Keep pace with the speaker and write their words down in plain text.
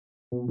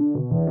Welcome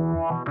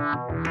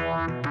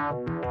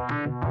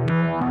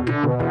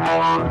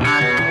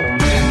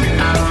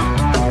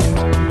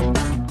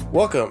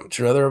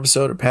to another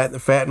episode of Pat and the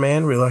Fat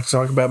Man. We like to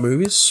talk about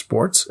movies,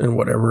 sports, and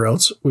whatever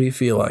else we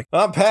feel like.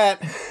 I'm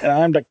Pat. And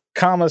I'm the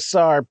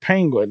Commissar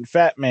Penguin,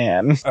 Fat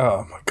Man.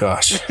 Oh my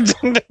gosh.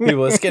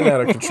 People, it's getting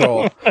out of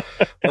control.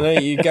 I know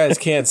you guys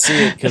can't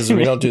see it because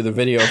we don't do the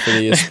video for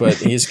these, but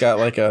he's got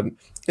like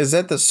is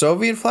that the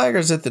Soviet flag or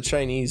is it the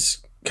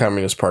Chinese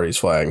Communist Party's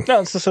flag? No,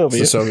 it's the Soviet.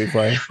 It's the Soviet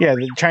flag? Yeah,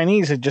 the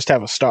Chinese just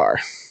have a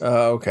star.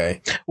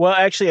 Okay. Well,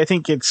 actually, I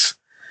think it's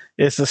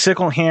the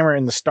sickle and hammer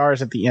and the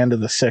stars at the end of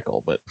the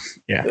sickle, but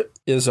yeah.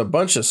 There's a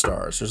bunch of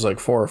stars. There's like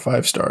 4 or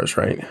 5 stars,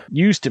 right?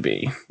 Used to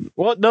be.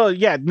 Well, no,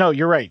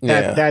 you're right.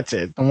 That's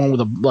it. The one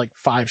with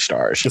 5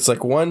 stars. It's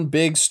like one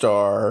big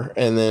star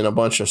and then a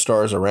bunch of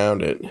stars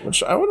around it,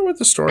 which I wonder what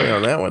the story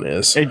on that one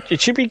is.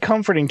 It should be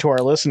comforting to our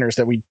listeners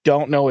that we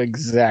don't know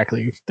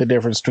exactly the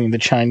difference between the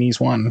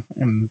Chinese one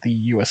and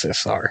the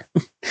USSR.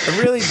 I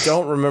really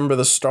don't remember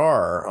the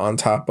star on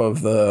top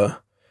of the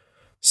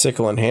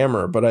sickle and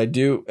hammer, but I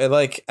do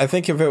I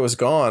think if it was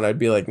gone, I'd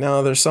be like,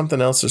 no, there's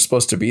something else that's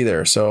supposed to be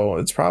there, so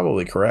it's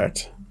probably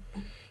correct.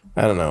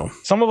 I don't know.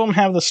 Some of them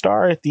have the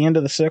star at the end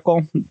of the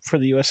sickle for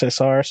the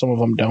USSR. Some of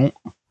them don't.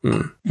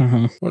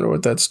 Wonder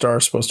what that star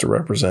is supposed to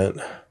represent.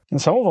 And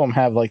some of them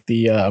have like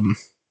the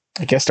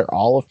I guess they're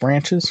olive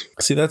branches.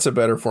 See, that's a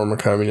better form of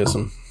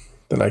communism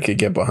than I could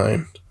get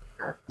behind.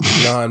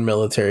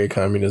 Non-military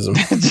communism.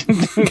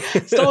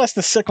 Still has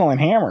the sickle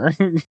and hammer.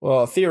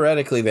 Well,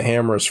 theoretically, the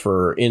hammer is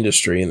for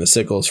industry and the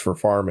sickle is for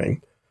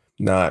farming,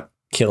 not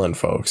killing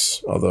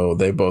folks, although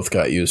they both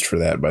got used for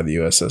that by the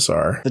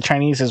USSR. The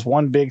Chinese has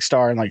one big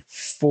star and like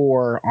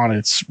 4 on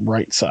its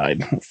right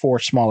side, 4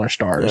 smaller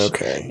stars,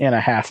 okay, and a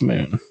half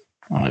moon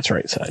on its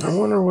right side. I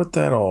wonder what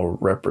that all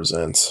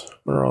represents.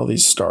 What are all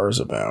these stars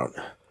about?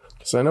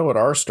 Because I know what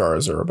our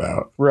stars are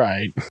about.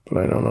 Right. But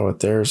I don't know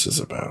what theirs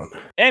is about.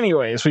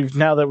 Anyways,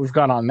 now that we've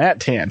gone on that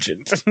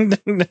tangent.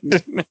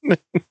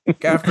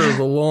 After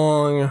the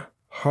long,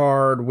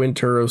 hard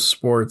winter of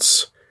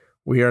sports,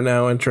 we are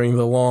now entering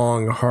the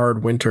long,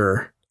 hard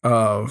winter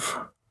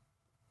of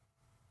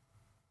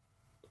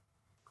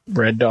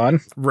Red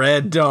Dawn.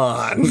 Red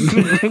Dawn.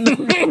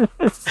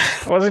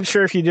 I wasn't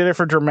sure if you did it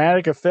for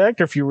dramatic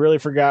effect or if you really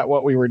forgot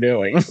what we were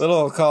doing.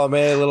 Little column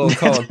A, little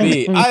column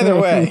B. Either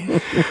way.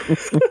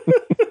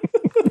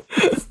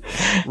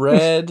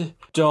 Red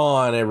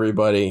Dawn,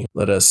 everybody.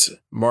 Let us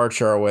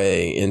march our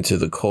way into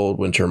the cold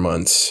winter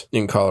months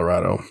in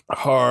Colorado.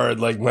 Hard,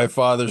 like my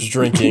father's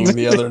drinking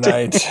the other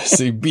night.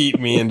 So he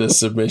beat me into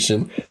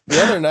submission.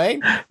 The other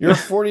night? You're a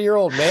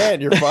 40-year-old man.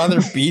 Your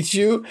father beat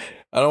you?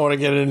 I don't want to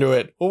get into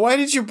it. Well, why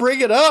did you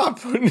bring it up?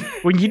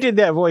 When you did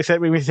that voice,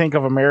 that made me think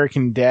of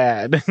American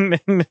Dad.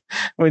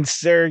 When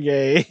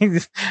Sergey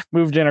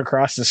moved in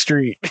across the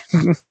street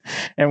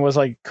and was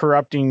like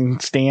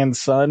corrupting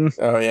Stan's son.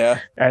 Oh,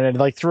 yeah. And then,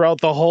 like,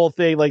 throughout the whole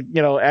thing, like,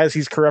 you know, as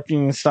he's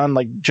corrupting his son,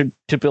 like to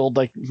build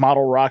like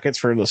model rockets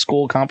for the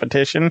school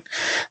competition,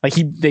 like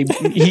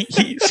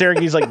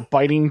Sergey's like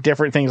biting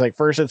different things. Like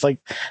first it's like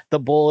the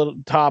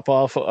bullet top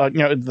off,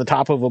 the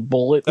top of a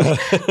bullet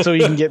so he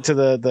can get to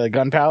the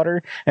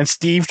gunpowder. And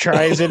Steve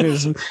tries it,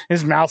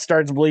 his mouth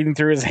starts bleeding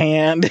through his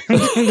hand.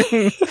 and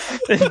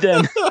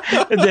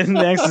then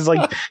next is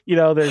like, you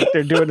know,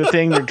 they're doing the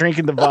thing, they're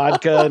drinking the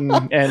vodka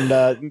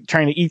and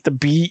trying to eat the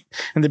beet,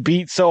 and the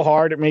beet's so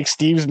hard it makes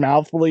Steve's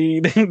mouth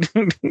bleed.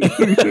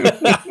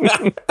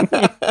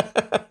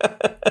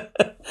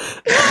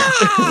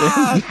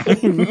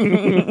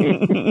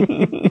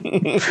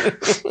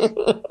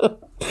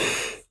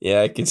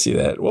 Yeah, I can see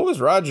that. What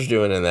was Roger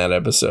doing in that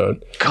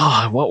episode?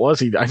 God, what was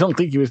he? I don't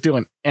think he was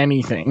doing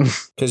anything.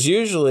 Because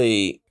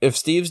usually, if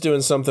Steve's doing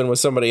something with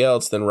somebody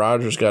else, then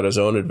Roger's got his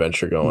own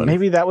adventure going.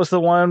 Maybe that was the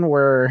one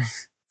where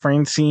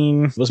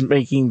Francine was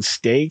making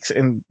steaks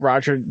and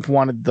Roger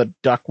wanted the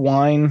duck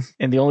wine,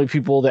 and the only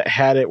people that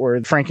had it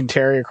were Frank and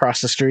Terry across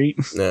the street.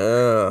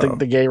 No.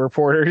 The gay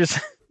reporters.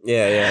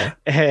 Yeah.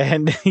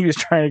 And he was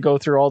trying to go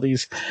through all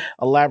these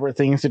elaborate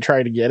things to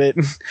try to get it.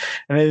 And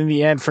then in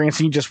the end,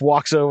 Francine just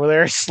walks over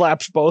there,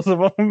 slaps both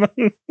of them.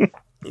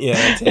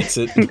 Yeah, takes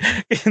it.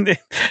 and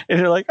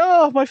they're like,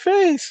 oh, my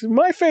face,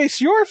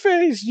 your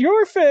face,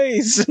 your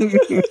face.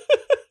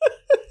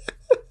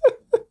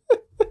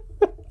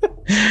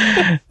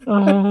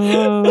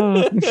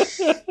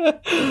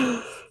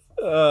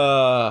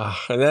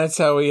 And that's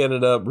how we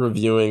ended up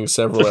reviewing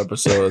several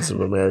episodes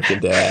of American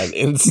Dad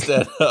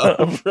instead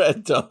of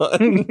Red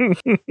Dawn.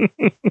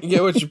 You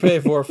get what you pay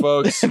for,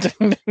 folks.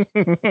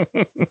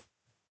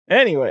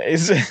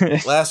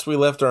 Anyways. Last we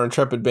left our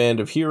intrepid band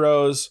of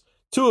heroes.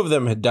 2 of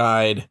them had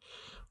died.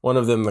 One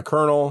of them, the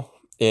Colonel,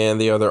 and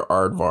the other,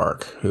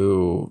 Aardvark,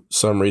 who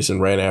some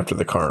reason ran after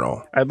the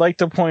Colonel. I'd like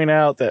to point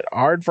out that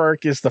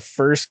Aardvark is the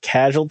first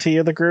casualty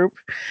of the group,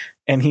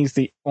 and he's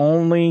the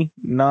only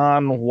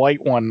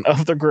non-white one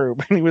of the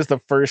group, and he was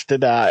the first to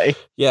die.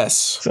 Yes.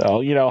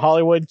 So, you know,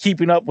 Hollywood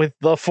keeping up with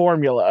the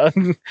formula.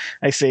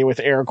 I say with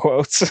air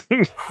quotes.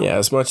 Yeah,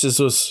 as much as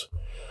was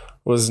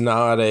was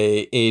not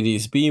a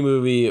 80s B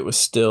movie. It was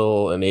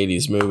still an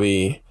 80s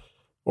movie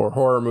or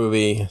horror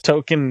movie.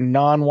 Token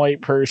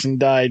non-white person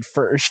died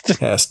first.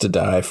 Has to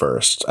die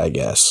first, I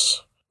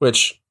guess.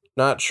 Which,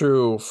 not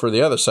true for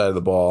the other side of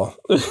the ball.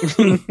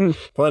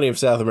 Plenty of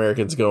South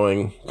Americans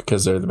going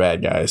because they're the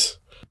bad guys,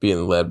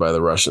 being led by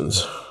the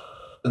Russians.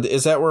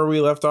 Is that where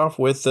we left off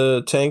with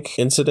the tank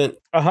incident?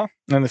 And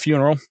the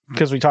funeral,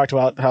 because we talked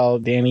about how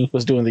Danny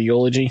was doing the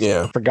eulogy.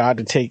 Yeah. For God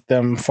to take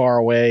them far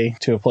away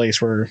to a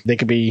place where they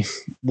could be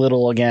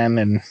little again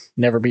and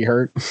never be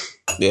hurt.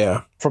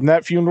 Yeah. From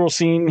that funeral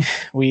scene,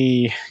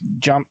 we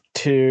jump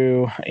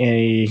to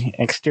a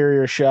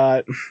exterior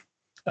shot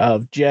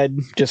of Jed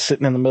just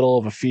sitting in the middle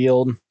of a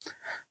field,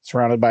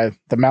 surrounded by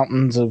the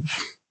mountains of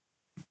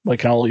what I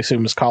can only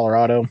assume is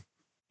Colorado.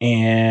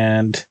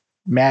 And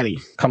Maddie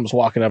comes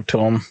walking up to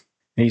him,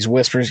 and he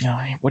whispers,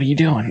 "Hey, what are you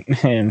doing?"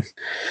 And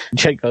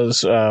Jed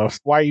goes,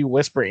 "Why are you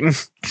whispering?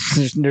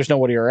 There's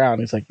nobody around."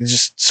 He's like, "It's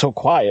just so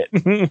quiet."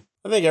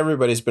 I think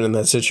everybody's been in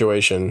that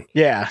situation.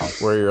 Yeah.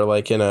 Where you're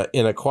like in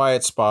a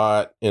quiet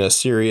spot, in a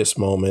serious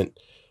moment.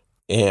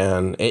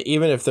 And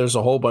even if there's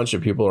a whole bunch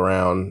of people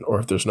around, or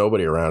if there's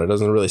nobody around, it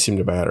doesn't really seem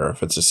to matter.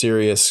 If it's a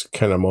serious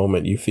kind of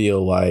moment, you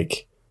feel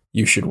like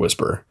you should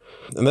whisper.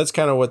 And that's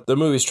kind of what the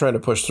movie's trying to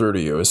push through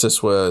to you. Is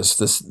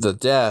the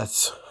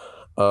death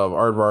of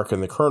Aardvark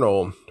and the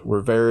Colonel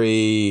were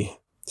very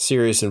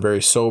serious and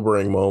very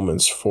sobering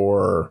moments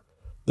for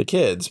the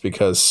kids,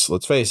 because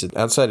let's face it,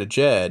 outside of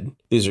Jed,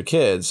 these are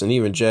kids, and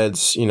even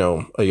Jed's,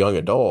 a young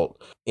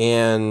adult.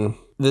 And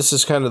this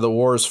is kind of the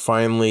wars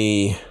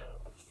finally.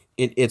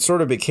 It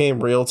sort of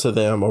became real to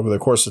them over the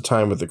course of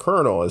time with the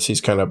Colonel, as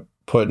he's kind of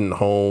putting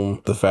home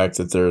the fact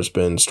that there's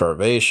been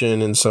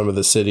starvation in some of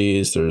the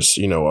cities. There's,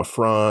 a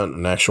front,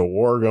 an actual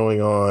war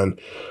going on.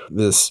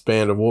 This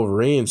band of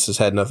Wolverines has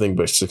had nothing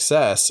but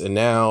success. And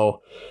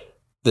now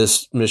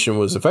this mission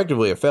was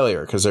effectively a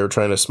failure because they were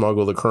trying to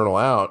smuggle the Colonel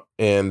out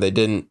and they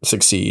didn't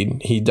succeed.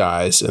 He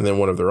dies, and then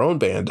one of their own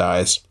band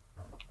dies.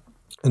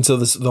 And so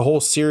the whole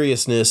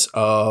seriousness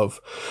of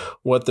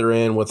what they're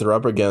in, what they're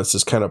up against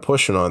is kind of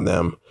pushing on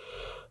them.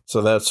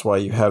 So that's why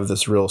you have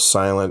this real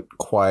silent,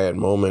 quiet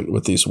moment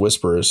with these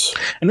whispers.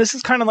 And this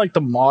is kind of like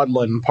the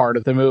maudlin part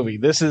of the movie.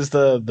 This is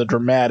the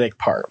dramatic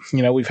part.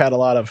 We've had a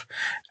lot of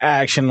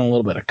action, a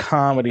little bit of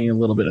comedy, a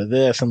little bit of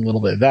this, and a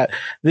little bit of that.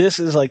 This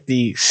is like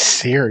the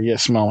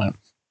serious moment.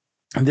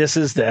 This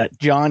is that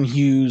John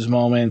Hughes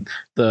moment,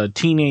 the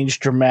teenage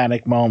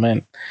dramatic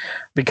moment,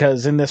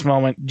 because in this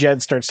moment,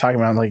 Jed starts talking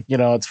about, like,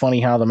 it's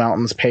funny how the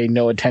mountains pay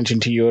no attention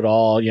to you at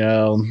all.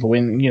 The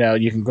wind,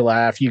 you can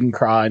laugh, you can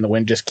cry, and the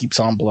wind just keeps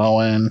on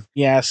blowing.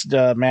 He asked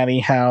Maddie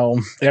how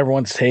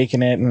everyone's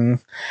taking it, and,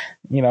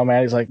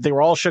 Maddie's like, they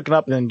were all shooken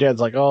up, and then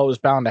Jed's like, oh, it was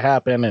bound to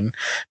happen, and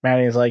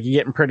Maddie's like, you're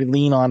getting pretty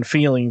lean on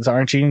feelings,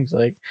 aren't you? He's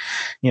like,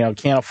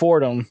 can't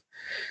afford them.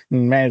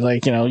 And Maddie's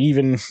like,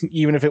 even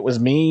if it was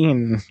me,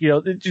 and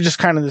it's just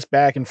kind of this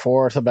back and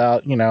forth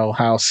about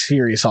how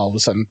serious all of a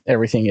sudden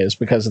everything is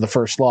because of the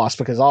first loss,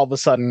 because all of a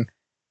sudden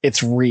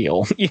it's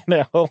real.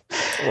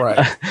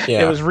 Right.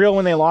 Yeah. It was real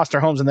when they lost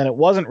their homes, and then it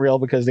wasn't real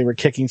because they were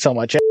kicking so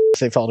much ass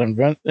they felt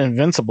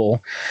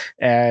invincible,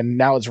 and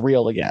now it's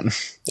real again.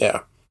 Yeah,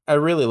 I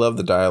really love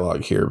the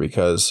dialogue here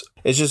because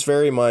it's just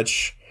very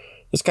much,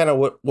 it's kind of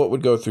what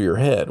would go through your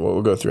head, what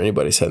would go through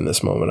anybody's head in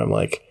this moment. I'm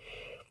like,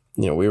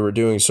 we were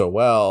doing so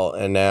well,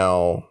 and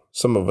now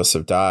some of us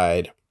have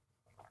died.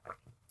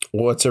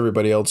 What's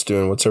everybody else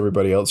doing? What's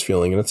everybody else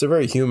feeling? And it's a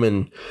very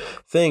human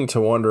thing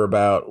to wonder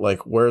about,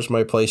 like, where's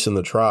my place in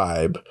the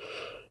tribe,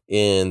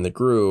 in the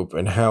group,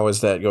 and how is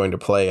that going to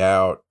play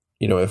out,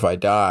 if I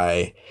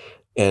die?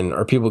 And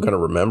are people going to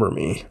remember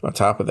me on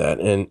top of that?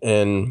 And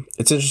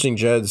it's interesting,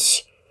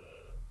 Jed's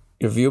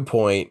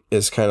viewpoint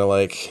is kind of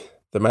like,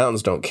 the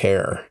mountains don't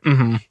care.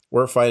 Mm-hmm.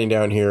 We're fighting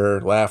down here,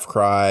 laugh,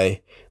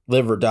 cry,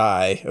 live or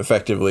die,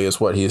 effectively, is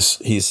what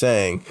he's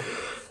saying.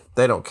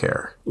 They don't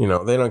care.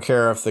 They don't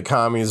care if the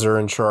commies are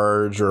in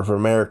charge or if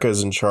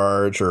America's in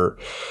charge, or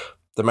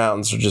the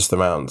mountains are just the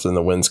mountains and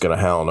the wind's going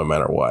to howl no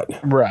matter what.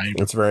 Right.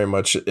 It's very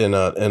much in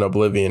an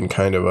oblivion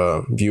kind of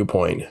a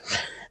viewpoint.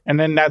 And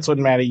then that's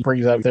when Maddie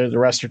brings up the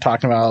rest are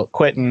talking about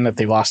quitting, that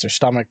they lost their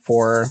stomach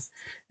for.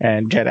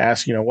 And Jed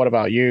asks, what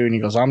about you? And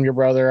he goes, I'm your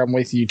brother. I'm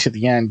with you to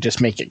the end.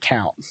 Just make it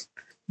count.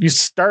 You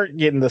start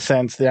getting the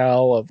sense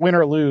now of win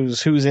or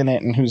lose, who's in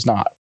it and who's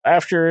not.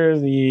 After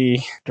the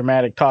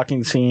dramatic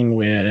talking scene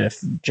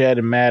with Jed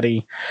and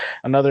Maddie,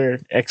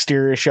 another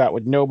exterior shot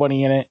with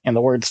nobody in it and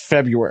the words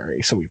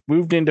February. So we've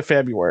moved into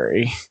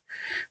February.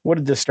 What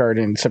did this start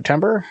in?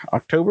 September?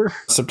 October?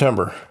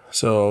 September.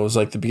 So it was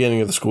like the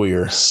beginning of the school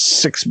year.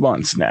 6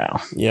 months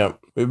now. Yep.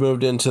 We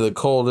moved into the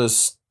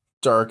coldest,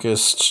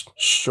 darkest,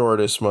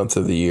 shortest month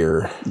of the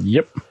year.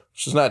 Yep.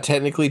 Which is not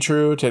technically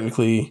true.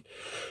 Technically,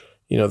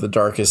 the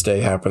darkest day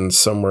happens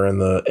somewhere in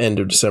the end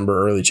of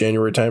December, early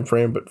January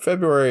timeframe. But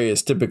February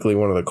is typically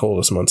one of the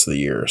coldest months of the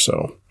year.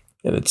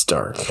 And it's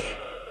dark.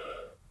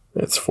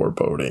 It's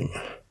foreboding.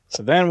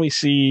 So then we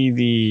see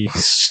the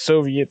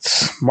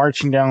Soviets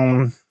marching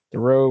down the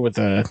road with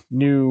a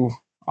new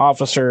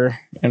officer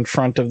in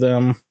front of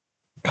them.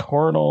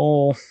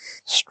 Colonel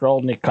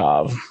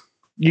Strelnikov.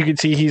 You can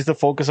see he's the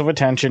focus of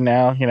attention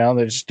now.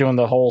 They're just doing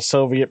the whole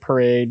Soviet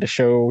parade to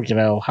show,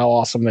 how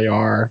awesome they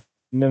are.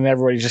 And then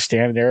everybody's just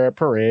standing there at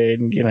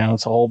parade. And,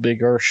 it's a whole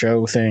big Earth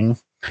show thing.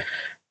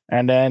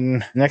 And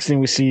then next thing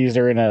we see is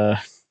they're in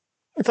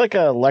it's like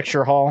a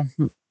lecture hall,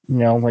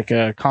 like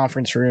a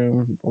conference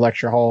room,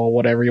 lecture hall,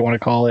 whatever you want to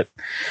call it.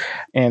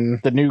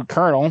 And the new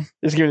colonel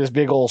is giving this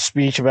big old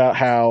speech about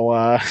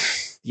how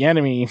the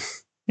enemy,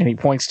 and he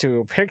points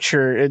to a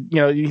picture.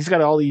 He's got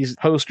all these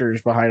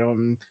posters behind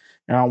him.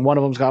 And one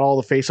of them's got all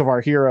the face of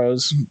our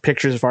heroes,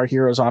 pictures of our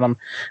heroes on them.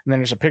 And then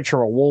there's a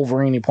picture of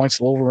Wolverine. He points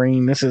to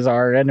Wolverine. This is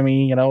our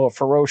enemy, a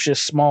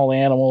ferocious small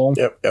animal.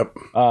 Yep.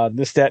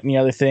 This, that, and the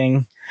other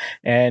thing.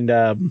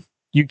 And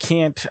you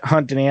can't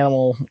hunt an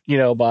animal,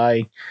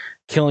 by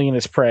killing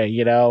its prey.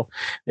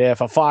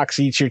 If a fox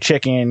eats your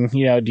chicken,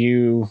 do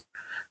you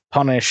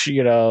punish,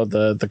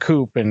 the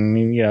coop?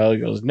 And, he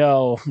goes,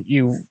 no,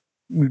 you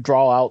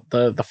draw out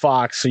the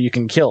fox so you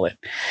can kill it.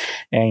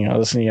 And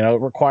listen,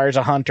 it requires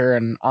a hunter,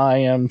 and I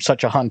am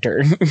such a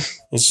hunter.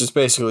 It's just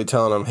basically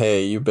telling them,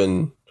 hey, you've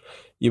been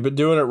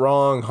doing it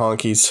wrong,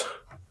 honkies.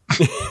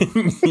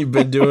 You've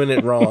been doing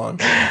it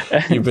wrong.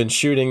 You've been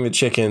shooting the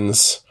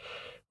chickens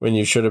when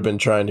you should have been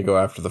trying to go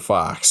after the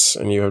fox,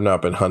 and you have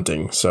not been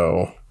hunting.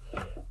 So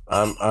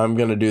I'm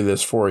gonna do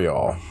this for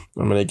y'all.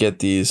 I'm gonna get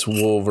these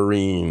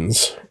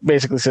wolverines.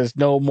 Basically says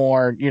no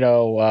more,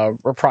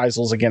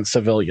 reprisals against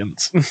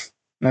civilians.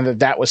 And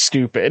that was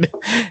stupid.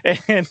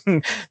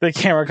 And the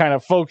camera kind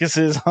of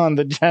focuses on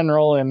the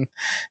general and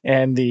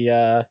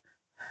the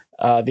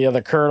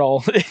other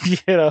colonel. You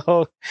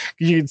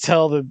can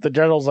tell that the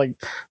general's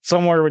like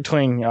somewhere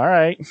between, all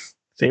right,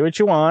 say what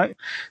you want.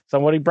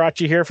 Somebody brought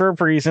you here for a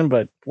reason,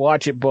 but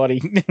watch it,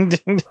 buddy.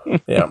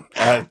 Yeah,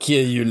 I'll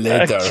kill you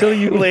later. I'll kill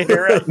you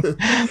later.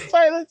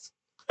 Silence.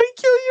 I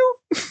kill you.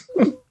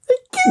 I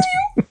kill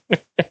you.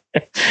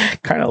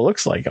 Kind of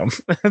looks like him.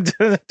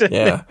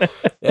 Yeah,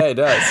 it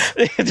does.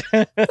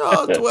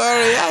 Don't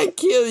worry, I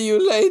kill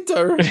you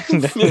later.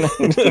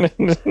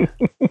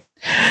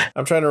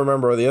 I'm trying to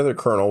remember the other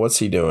colonel. What's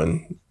he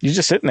doing? He's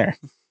just sitting there.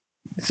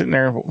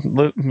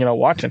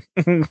 Watching.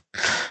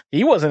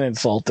 He wasn't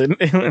insulted.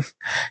 He's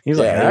he was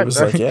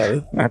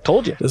like, I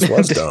told you. This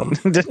was dumb.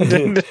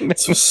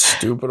 This was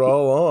stupid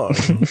all along.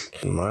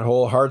 My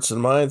whole hearts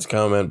and minds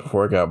comment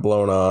before it got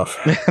blown off.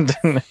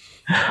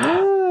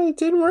 It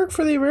didn't work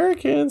for the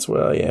Americans.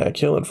 Well, yeah,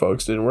 killing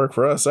folks didn't work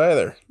for us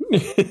either.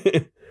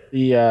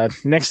 The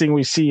next thing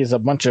we see is a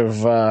bunch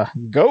of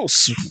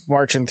ghosts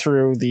marching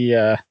through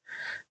the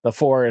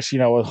forest,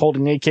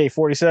 holding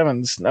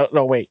AK-47s.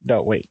 No,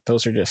 wait.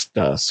 Those are just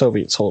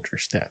Soviet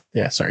soldiers.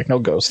 Yeah, sorry. No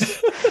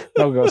ghosts.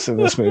 No ghosts in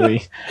this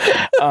movie.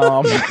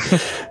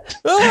 Ghosts!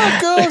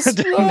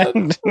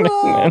 Run!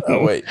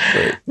 Oh,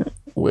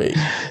 wait.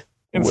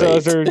 And so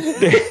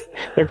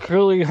they're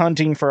clearly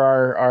hunting for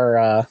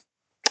our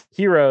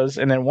heroes,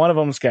 and then one of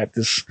them's got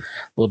this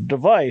little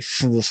device,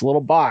 this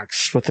little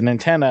box with an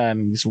antenna,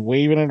 and he's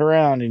waving it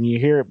around, and you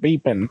hear it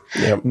beeping.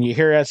 Yep. And you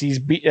hear as it's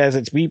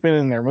beeping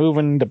and they're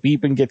moving, the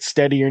beeping gets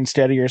steadier and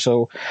steadier.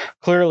 So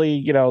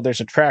clearly,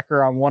 there's a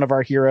tracker on one of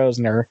our heroes,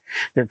 and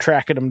they're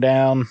tracking them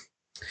down.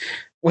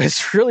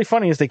 What's really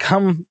funny is they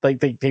come, like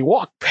they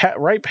walk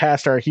right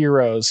past our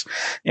heroes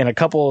in a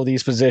couple of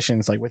these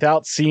positions, like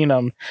without seeing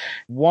them.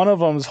 One of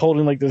them is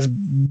holding like this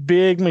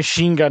big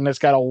machine gun that's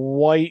got a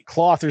white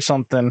cloth or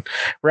something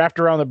wrapped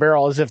around the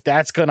barrel, as if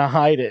that's gonna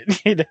hide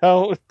it. Even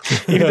though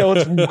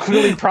it's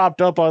really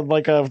propped up on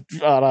like a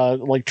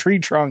tree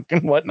trunk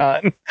and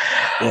whatnot.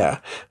 Yeah,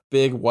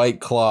 big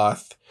white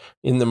cloth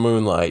in the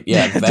moonlight.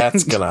 Yeah,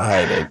 that's gonna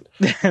hide it.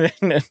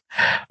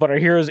 But our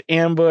heroes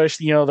ambush,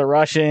 the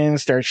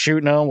Russians, start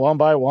shooting them one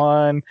by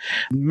one.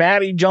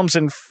 Maddie jumps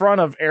in front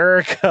of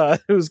Erica,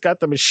 who's got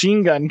the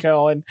machine gun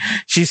going.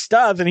 She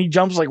stops, and he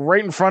jumps like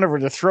right in front of her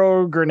to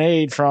throw a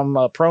grenade from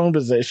a prone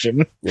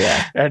position.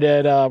 Yeah. And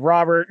then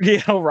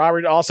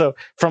Robert also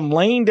from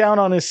laying down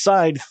on his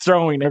side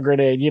throwing a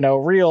grenade.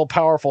 Real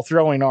powerful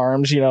throwing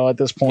arms. At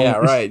this point. Yeah,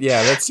 right.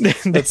 Yeah, that's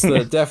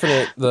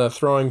the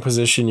throwing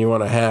position you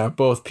want to have.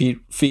 Both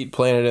feet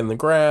planted in the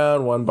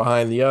ground, one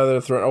behind the other.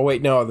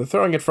 They're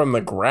throwing it from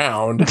the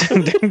ground.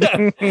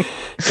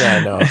 Yeah,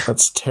 no,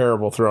 that's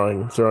terrible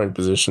throwing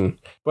position.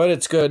 But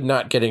it's good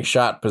not getting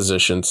shot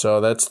position.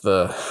 So that's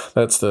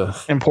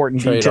the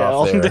important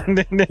detail.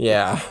 There.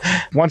 Yeah.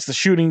 Once the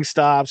shooting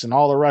stops and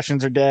all the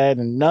Russians are dead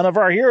and none of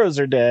our heroes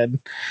are dead,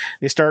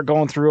 they start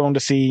going through them to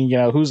see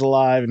who's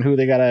alive and who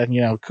they gotta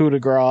coup de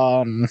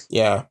grace. And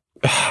yeah,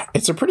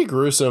 it's a pretty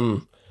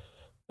gruesome.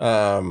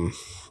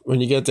 When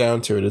you get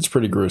down to it, it's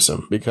pretty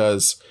gruesome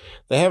because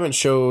they haven't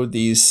showed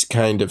these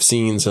kind of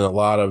scenes in a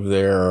lot of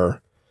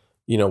their,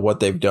 what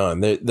they've done.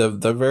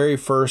 The very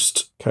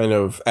first kind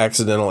of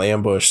accidental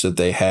ambush that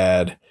they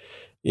had,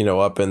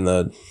 up in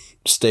the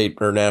state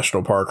or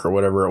national park or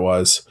whatever it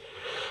was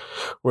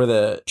where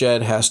the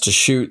Jed has to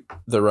shoot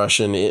the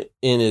Russian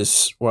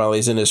while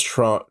he's in his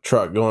truck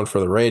going for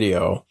the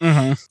radio.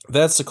 Mm-hmm.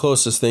 That's the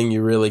closest thing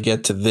you really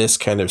get to this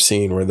kind of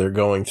scene where they're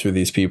going through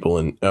these people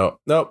and, oh,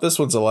 nope, this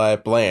one's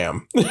alive,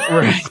 blam.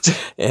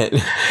 Right.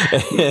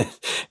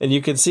 and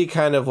you can see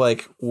kind of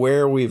like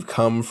where we've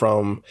come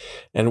from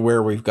and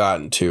where we've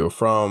gotten to,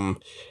 from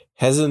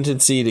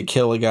hesitancy to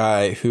kill a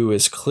guy who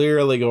is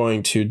clearly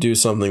going to do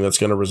something that's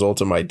going to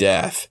result in my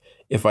death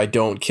if I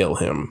don't kill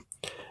him.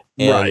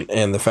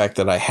 And the fact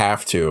that I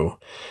have to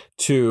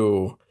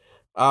we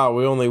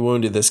only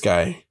wounded this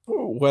guy.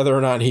 Whether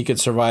or not he could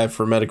survive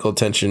for medical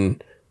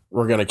attention,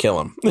 we're going to kill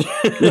him.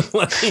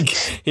 Like,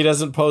 he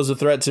doesn't pose a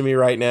threat to me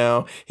right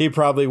now. He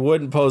probably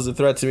wouldn't pose a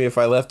threat to me if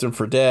I left him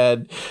for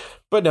dead.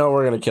 But no,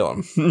 we're going to kill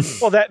him.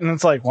 Well, and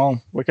it's like,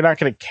 well, we're not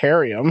going to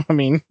carry him. I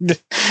mean,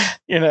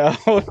 you know.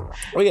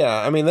 Well,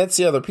 yeah. I mean, that's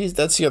the other piece.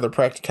 That's the other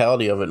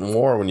practicality of it in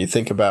war. When you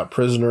think about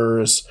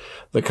prisoners,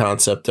 the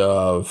concept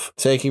of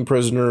taking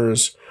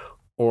prisoners,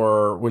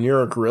 or when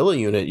you're a guerrilla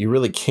unit, you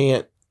really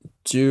can't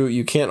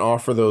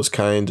offer those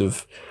kind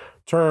of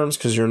terms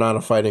because you're not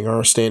a fighting or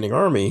a standing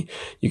army.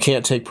 You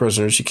can't take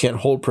prisoners. You can't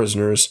hold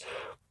prisoners.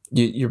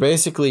 You're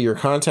basically, your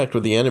contact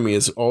with the enemy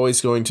is always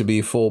going to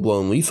be full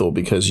blown lethal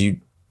because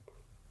you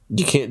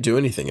can't do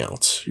anything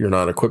else. You're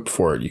not equipped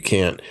for it. You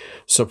can't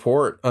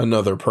support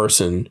another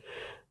person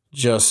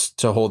just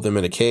to hold them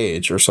in a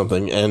cage or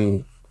something.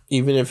 And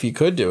even if you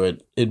could do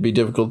it, it'd be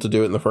difficult to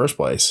do it in the first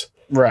place.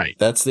 Right.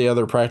 That's the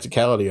other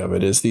practicality of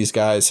it, is these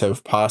guys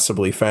have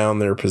possibly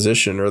found their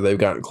position, or they've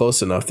gotten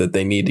close enough that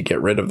they need to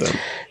get rid of them.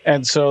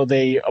 And so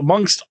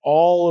amongst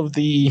all of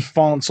the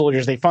fallen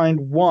soldiers, they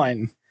find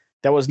one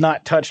that was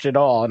not touched at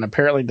all and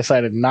apparently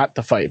decided not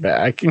to fight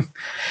back.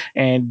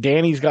 And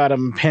Danny's got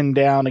him pinned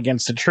down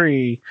against a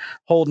tree,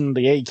 holding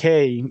the AK,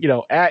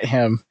 at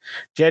him.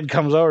 Jed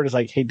comes over and is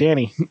like, "Hey,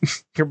 Danny,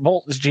 your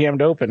bolt is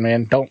jammed open,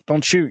 man.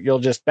 Don't shoot. You'll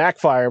just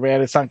backfire,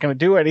 man. It's not going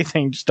to do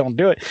anything. Just don't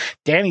do it."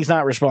 Danny's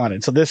not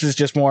responding. So this is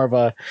just more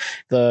of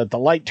the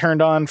light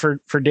turned on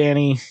for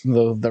Danny.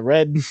 The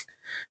red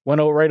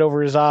went right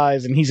over his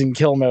eyes, and he's in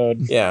kill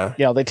mode. Yeah.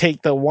 They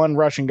take the one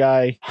Russian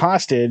guy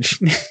hostage.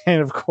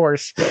 And of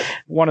course,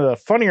 one of the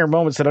funnier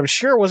moments that I'm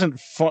sure wasn't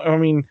fun. I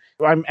mean,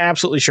 I'm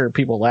absolutely sure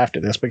people laughed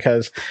at this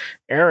because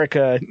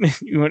Erica,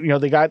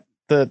 they got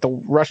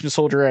the Russian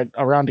soldier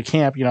around the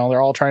camp,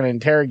 they're all trying to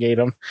interrogate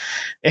him.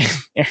 And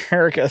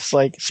Erica's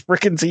like,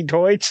 "Spricken Sie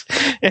Deutsch?"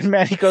 And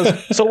Maddie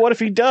goes, "So what if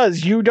he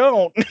does? You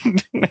don't."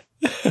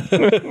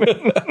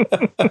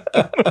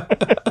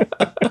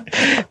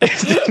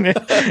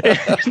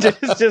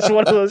 It's just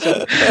one of those,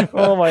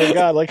 oh my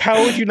god, like,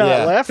 how would you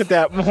not laugh at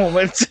that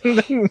moment?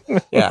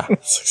 Yeah.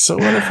 So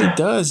what if he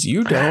does?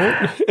 You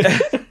don't.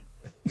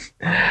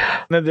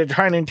 And then they're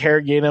trying to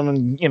interrogate him,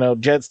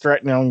 and Jed's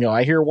threatening him,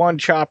 "I hear one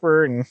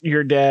chopper and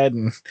you're dead."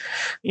 And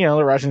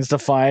the Russians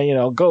defy,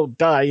 "Go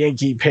die,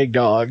 Yankee pig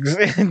dogs."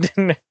 And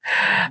then,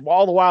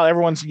 all the while,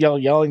 everyone's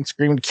yelling,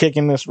 screaming,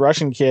 kicking this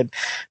Russian kid.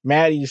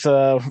 Maddie's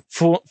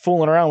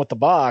fooling around with the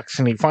box,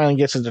 and he finally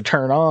gets it to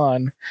turn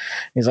on.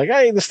 He's like,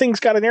 "Hey, this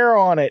thing's got an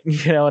arrow on it,"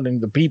 and then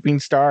the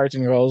beeping starts,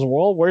 and he goes,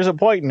 "Well, where's it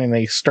pointing?" And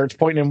he starts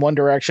pointing in one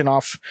direction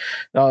off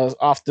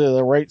to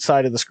the right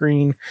side of the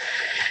screen.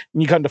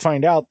 And you come to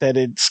find out that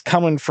it's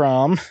coming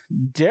from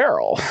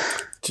Daryl.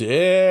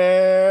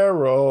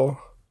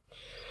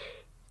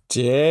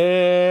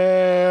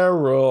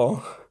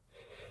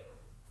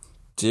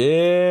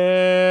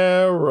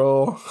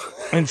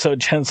 And so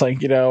Jen's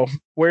like,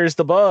 "Where's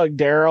the bug,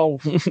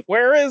 Daryl?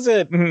 Where is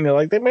it?" And they're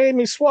like, "They made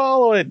me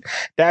swallow it."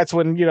 That's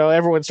when,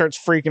 everyone starts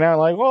freaking out,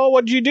 like, "Oh,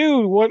 what'd you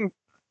do?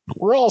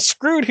 We're all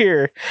screwed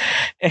here."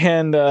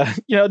 And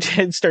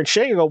Jed starts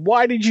shaking. Go,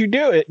 "Why did you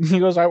do it?" And he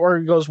goes,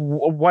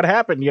 "What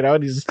happened?"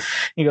 And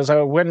he goes,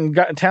 "I went and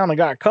got in town and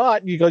got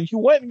caught." And you go, "You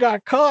went and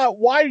got caught?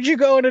 Why did you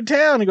go into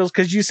town?" He goes,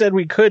 "Because you said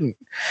we couldn't."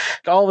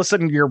 All of a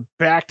sudden, you're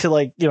back to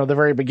the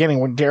very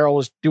beginning when Daryl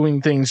was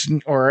doing things,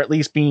 or at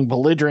least being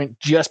belligerent,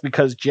 just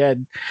because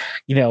Jed,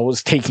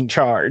 was taking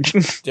charge.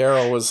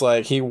 Daryl was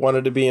like, he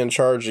wanted to be in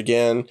charge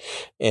again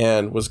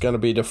and was going to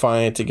be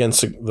defiant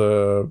against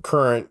the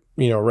current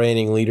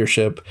reigning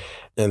leadership.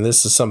 And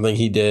this is something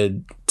he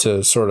did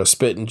to sort of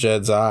spit in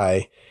Jed's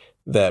eye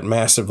that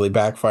massively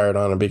backfired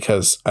on him,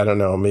 because, I don't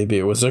know, maybe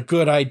it was a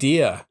good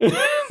idea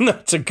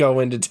not to go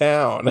into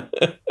town.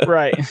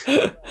 Right.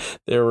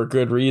 There were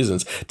good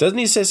reasons. Doesn't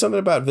he say something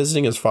about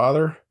visiting his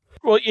father?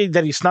 Well,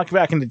 that he snuck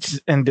back into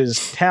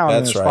his town. That's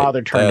and his right.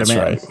 father turned him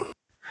in. Right.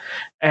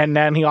 And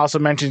then he also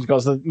mentions,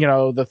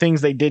 the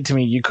things they did to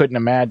me, you couldn't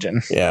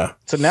imagine. Yeah.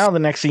 So now the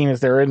next scene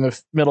is they're in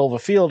the middle of a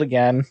field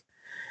again,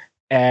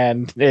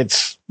 and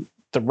it's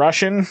the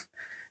Russian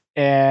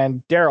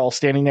and Daryl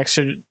standing next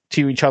to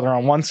each other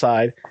on one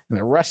side, and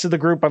the rest of the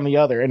group on the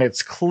other. And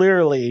it's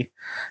clearly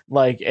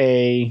like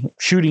a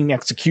shooting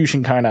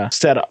execution kind of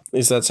setup. At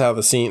least that's how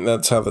the scene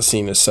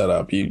is set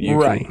up.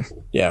 You right.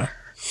 Yeah.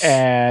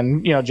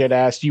 And, Jed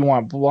asked, "Do you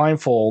want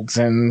blindfolds?"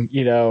 And,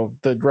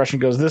 the Russian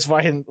goes, "This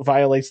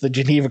violates the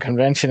Geneva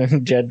Convention."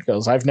 And Jed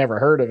goes, "I've never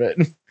heard of it."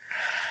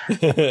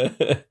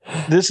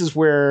 This is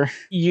where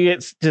you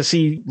get to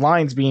see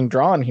lines being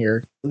drawn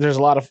here. There's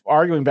a lot of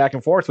arguing back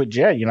and forth with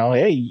Jed,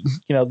 hey,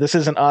 this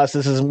isn't us.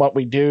 This isn't what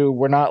we do.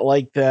 We're not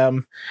like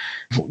them.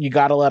 You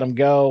got to let him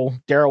go.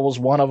 Daryl was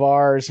one of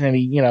ours. And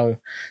he,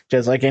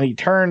 Jed's like, and he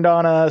turned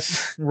on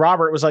us.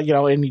 Robert was like,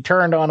 and he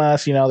turned on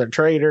us, they're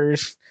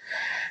traitors.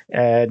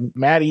 And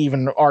Maddie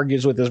even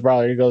argues with his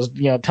brother. He goes,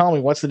 tell me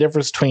what's the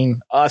difference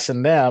between us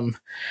and them?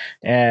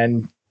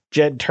 And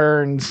Jed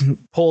turns,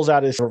 pulls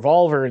out his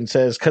revolver and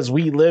says, because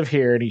we live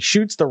here. And he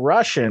shoots the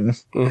Russian.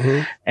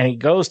 And he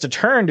goes to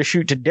turn to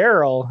shoot to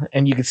Daryl.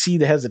 And you can see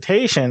the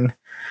hesitation.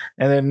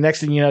 And then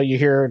next thing you know, you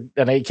hear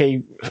an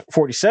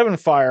AK-47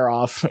 fire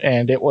off.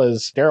 And it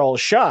was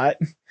Daryl's shot.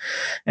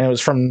 And it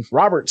was from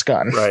Robert's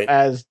gun. Right.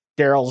 As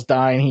Daryl's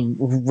dying, he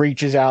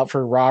reaches out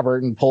for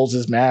Robert and pulls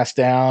his mask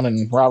down.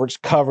 And Robert's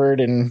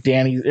covered in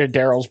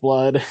Daryl's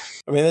blood.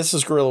 I mean, this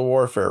is guerrilla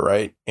warfare,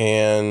 right?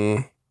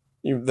 And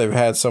they've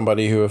had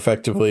somebody who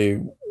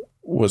effectively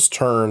was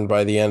turned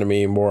by the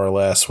enemy, more or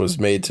less, was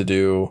made to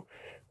do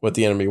what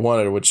the enemy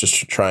wanted, which is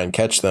to try and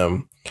catch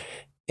them.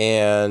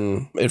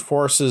 And it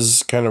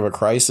forces kind of a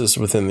crisis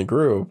within the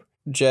group.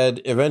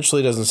 Jed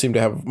eventually doesn't seem to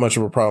have much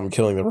of a problem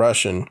killing the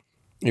Russian,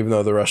 even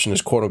though the Russian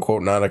is quote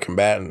unquote not a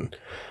combatant,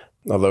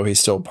 although he's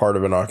still part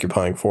of an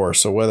occupying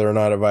force. So whether or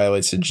not it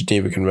violates the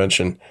Geneva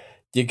Convention,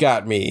 you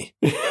got me.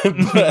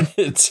 But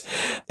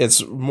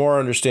it's more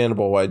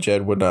understandable why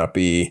Jed would not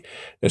be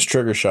as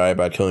trigger shy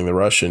about killing the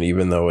Russian,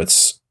 even though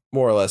it's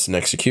more or less an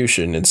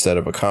execution instead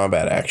of a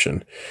combat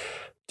action.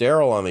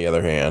 Daryl, on the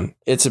other hand,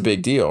 it's a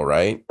big deal,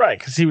 right? Right,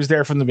 because he was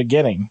there from the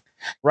beginning.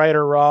 Right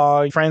or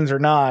wrong, friends or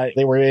not,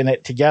 they were in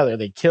it together.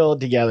 They killed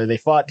together. They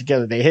fought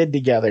together. They hid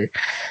together.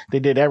 They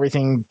did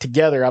everything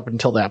together up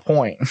until that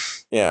point.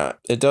 Yeah,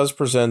 it does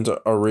present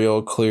a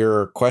real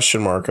clear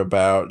question mark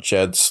about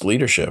Jed's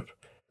leadership.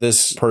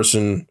 This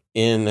person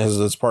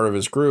as part of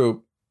his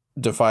group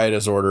defied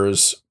his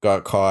orders,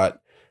 got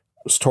caught,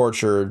 was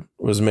tortured,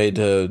 was made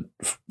to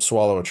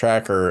swallow a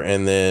tracker,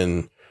 and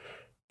then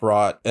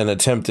brought an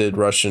attempted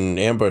Russian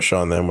ambush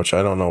on them, which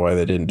I don't know why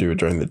they didn't do it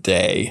during the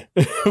day.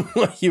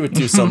 You would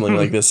do something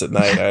like this at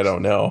night. I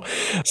don't know.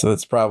 So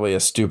that's probably a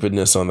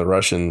stupidness on the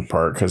Russian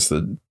part, because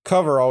the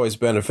cover always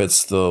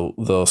benefits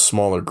the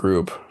smaller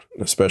group,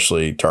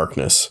 especially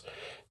darkness.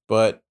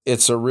 But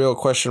it's a real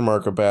question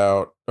mark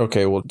about,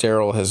 okay, well,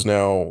 Daryl has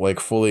now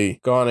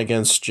fully gone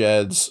against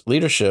Jed's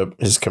leadership,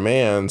 his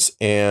commands,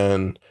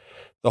 and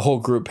the whole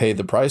group paid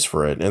the price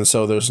for it. And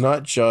so there's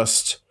not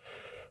just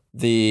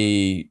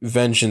the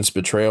vengeance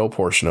betrayal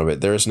portion of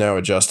it. There's now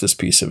a justice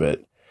piece of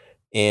it.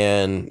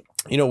 And,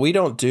 we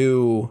don't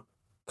do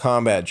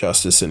combat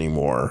justice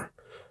anymore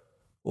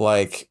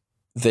like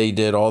they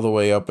did all the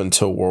way up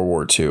until World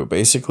War II.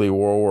 Basically,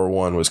 World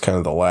War I was kind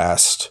of the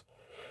last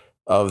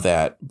of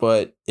that,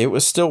 but it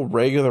was still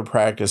regular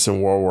practice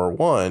in World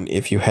War I.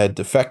 If you had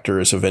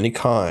defectors of any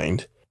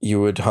kind, you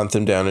would hunt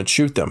them down and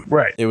shoot them.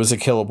 Right. It was a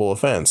killable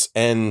offense.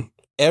 And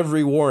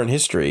every war in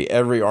history,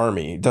 every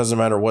army, doesn't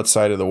matter what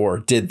side of the war,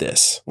 did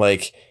this.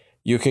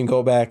 You can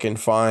go back and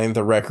find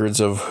the records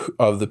of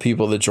the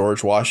people that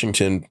George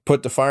Washington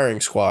put to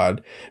firing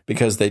squad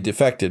because they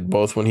defected,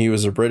 both when he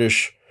was a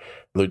British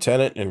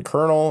lieutenant and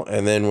colonel,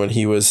 and then when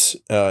he was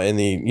when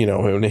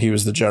he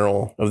was the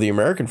general of the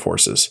American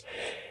forces.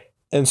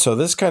 And so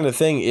this kind of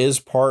thing is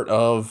part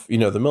of,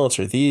 the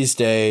military. These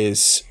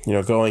days,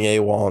 going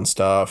AWOL and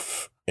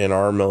stuff in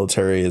our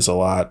military is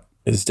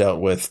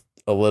dealt with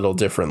a little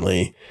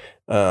differently.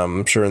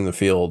 I'm sure in the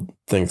field,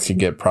 things could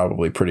get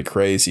probably pretty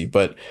crazy.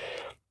 But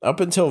up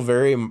until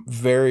very,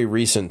 very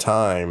recent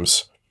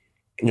times,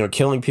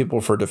 killing people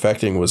for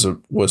defecting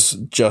was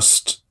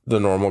just the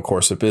normal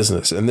course of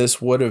business. And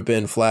this would have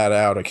been flat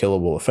out a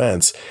killable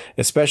offense,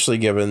 especially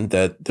given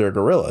that they're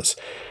guerrillas.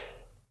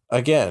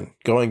 Again,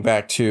 going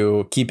back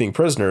to keeping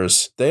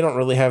prisoners, they don't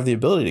really have the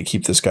ability to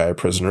keep this guy a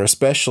prisoner,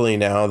 especially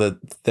now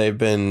that they've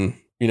been,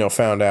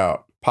 found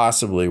out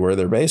possibly where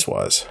their base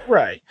was.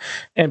 Right.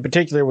 In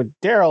particular with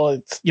Daryl,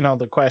 it's,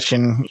 the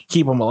question,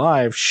 keep him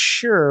alive,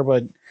 sure,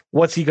 but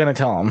what's he going to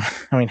tell them?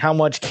 I mean, how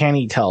much can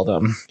he tell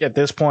them? At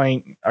this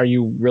point, are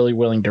you really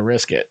willing to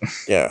risk it?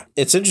 Yeah.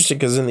 It's interesting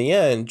because in the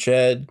end,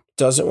 Jed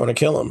doesn't want to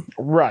kill him.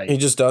 Right. He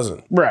just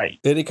doesn't. Right.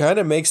 And he kind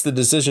of makes the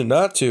decision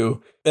not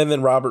to, and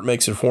then Robert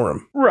makes it for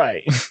him.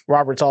 Right.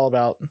 Robert's all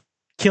about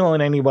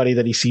killing anybody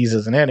that he sees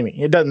as an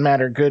enemy. It doesn't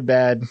matter, good,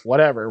 bad,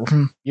 whatever.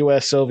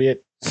 U.S.,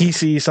 Soviet. He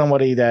sees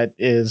somebody that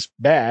is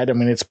bad. I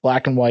mean, it's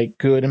black and white,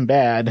 good and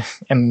bad,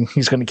 and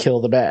he's going to kill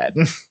the bad.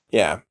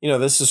 Yeah.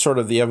 This is sort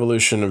of the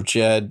evolution of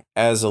Jed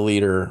as a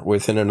leader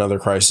within another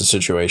crisis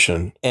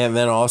situation. And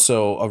then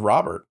also of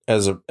Robert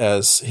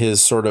as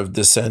his sort of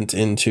descent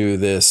into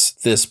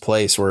this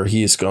place where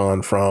he's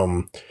gone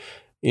from,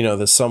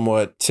 the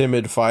somewhat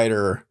timid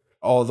fighter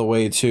all the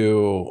way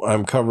to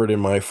I'm covered in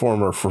my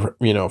former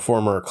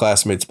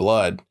classmate's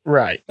blood.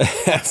 Right.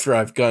 after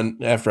I've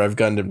gunned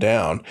him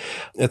down.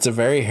 It's a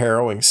very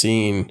harrowing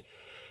scene.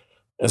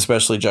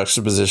 especially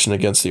juxtaposition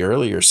against the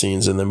earlier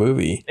scenes in the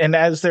movie. And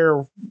as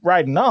they're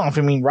riding off,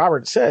 I mean,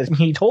 Robert says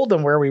he told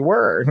them where we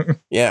were.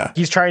 Yeah.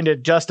 He's trying to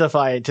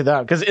justify it to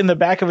them because in the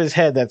back of his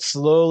head, that's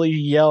slowly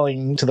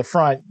yelling to the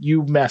front,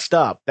 you messed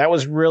up. That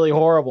was really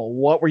horrible.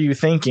 What were you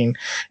thinking?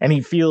 And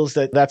he feels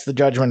that that's the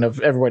judgment of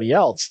everybody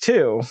else,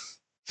 too.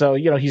 So,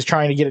 he's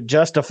trying to get it,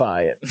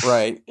 justify it.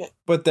 Right.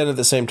 But then at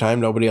the same time,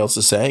 nobody else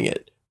is saying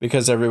it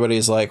because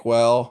everybody's like,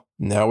 well,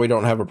 now we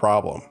don't have a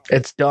problem.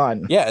 It's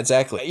done. Yeah,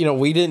 exactly.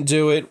 We didn't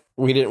do it.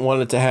 We didn't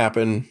want it to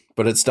happen,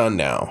 but it's done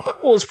now.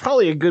 Well, it's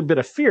probably a good bit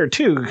of fear,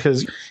 too,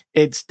 because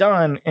it's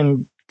done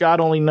and God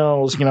only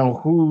knows,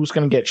 who's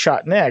going to get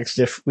shot next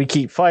if we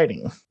keep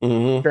fighting.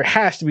 Mm-hmm. There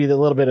has to be a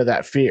little bit of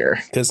that fear.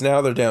 Because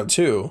now they're down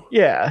 2.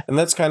 Yeah. And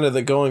that's kind of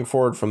the going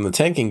forward from the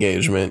tank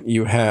engagement.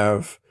 You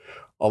have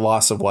a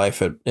loss of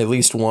life at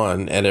least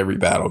one at every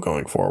battle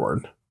going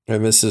forward.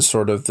 And this is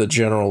sort of the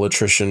general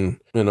attrition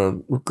in a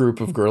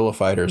group of guerrilla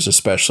fighters,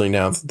 especially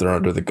now that they're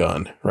under the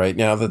gun, right?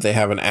 Now that they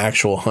have an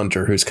actual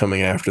hunter who's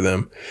coming after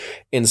them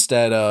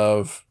instead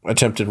of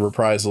attempted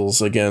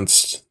reprisals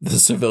against the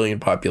civilian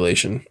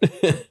population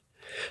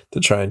to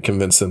try and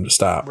convince them to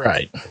stop.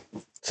 Right.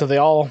 So they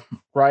all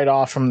ride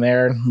off from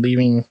there,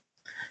 leaving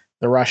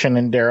the Russian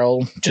and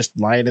Daryl just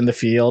lying in the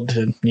field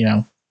to,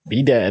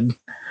 be dead.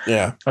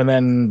 Yeah. And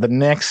then the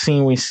next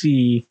scene we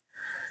see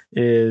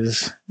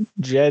is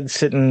Jed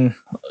sitting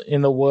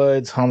in the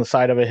woods on the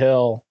side of a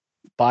hill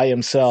by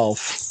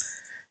himself.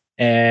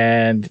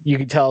 And you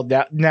can tell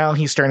that now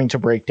he's starting to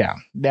break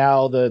down.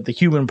 Now the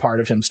human part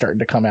of him starting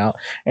to come out,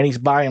 and he's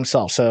by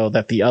himself so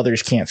that the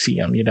others can't see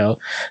him.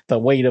 The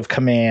weight of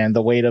command,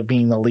 the weight of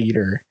being the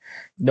leader.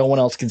 No one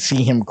else can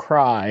see him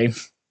cry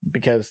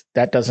because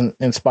that doesn't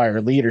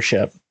inspire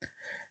leadership.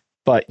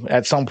 But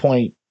at some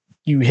point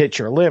you hit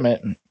your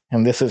limit,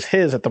 and this is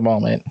his at the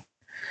moment.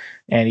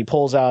 And he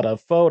pulls out a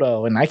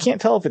photo, and I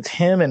can't tell if it's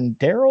him and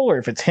Daryl or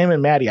if it's him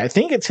and Maddie. I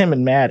think it's him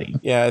and Maddie.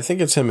 Yeah, I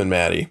think it's him and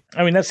Maddie.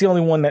 I mean, that's the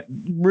only one that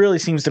really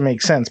seems to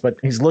make sense, but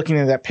he's looking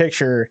at that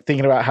picture,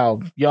 thinking about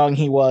how young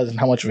he was and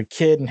how much of a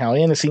kid and how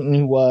innocent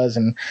he was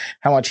and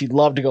how much he'd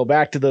love to go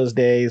back to those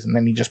days, and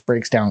then he just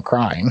breaks down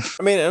crying.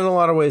 I mean, in a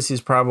lot of ways,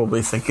 he's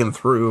probably thinking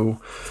through,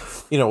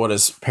 what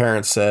his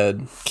parents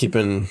said,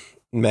 keeping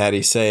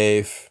Maddie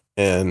safe,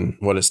 and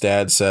what his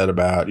dad said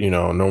about,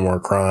 no more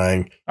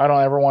crying. I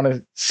don't ever want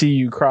to see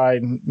you cry,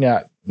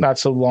 not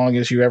so long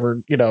as you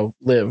ever,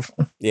 live.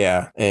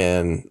 Yeah,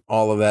 and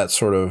all of that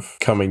sort of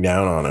coming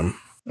down on him.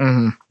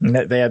 Mm-hmm.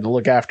 And they had to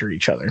look after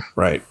each other.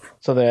 Right.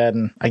 So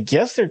then I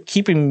guess they're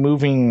keeping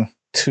moving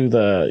to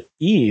the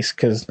east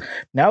because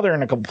now they're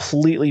in a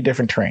completely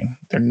different terrain.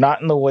 They're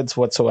not in the woods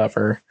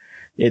whatsoever.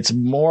 It's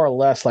more or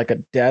less like a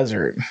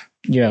desert,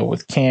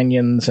 with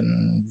canyons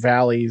and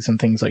valleys and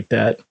things like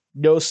that.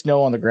 No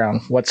snow on the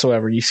ground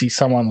whatsoever. You see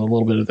some on a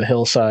little bit of the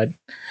hillside.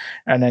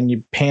 And then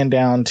you pan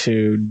down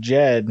to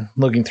Jed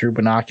looking through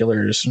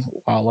binoculars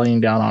while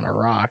laying down on a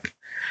rock.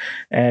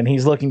 And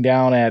he's looking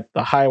down at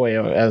the highway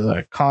as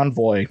a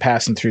convoy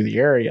passing through the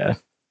area.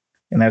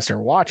 And as they're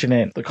watching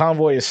it, the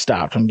convoy is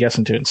stopped, I'm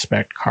guessing to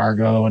inspect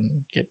cargo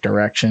and get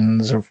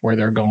directions of where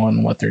they're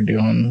going, what they're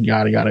doing,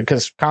 yada, yada.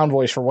 Because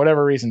convoys, for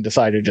whatever reason,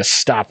 decide to just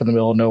stop in the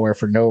middle of nowhere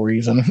for no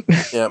reason.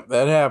 Yep,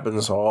 that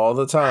happens all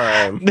the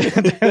time.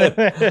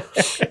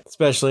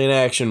 Especially in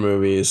action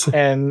movies.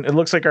 And it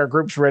looks like our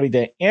group's ready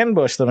to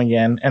ambush them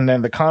again. And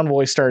then the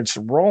convoy starts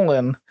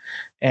rolling.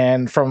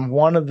 And from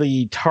one of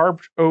the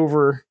tarped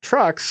over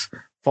trucks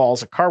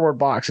falls a cardboard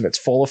box, and it's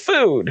full of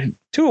food.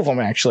 2 of them,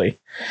 actually.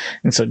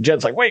 And so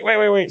Jed's like,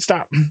 wait,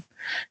 stop.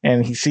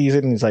 And he sees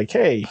it, and he's like,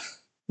 hey,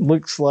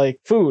 looks like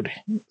food.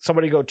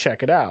 Somebody go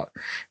check it out.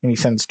 And he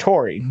sends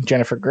Tori,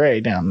 Jennifer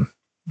Grey, down.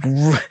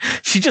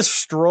 She just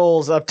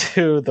strolls up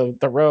to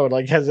the road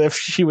like as if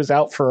she was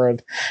out for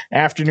an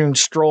afternoon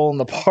stroll in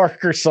the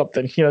park or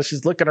something.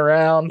 She's looking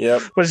around.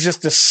 Yep. But it's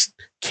just this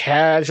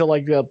casual,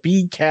 like a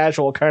be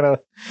casual kind of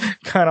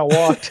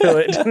walk to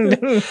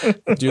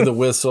it. Do the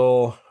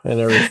whistle and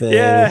everything.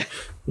 Yeah.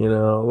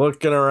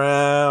 Looking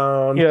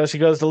around. She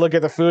goes to look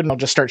at the food and I'll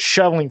just start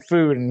shoveling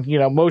food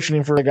and,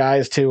 motioning for the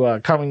guys to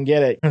come and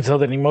get it. And so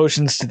then he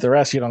motions to the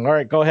rest, all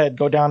right, go ahead,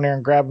 go down there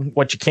and grab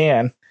what you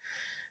can.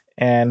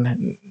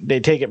 And they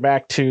take it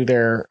back to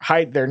their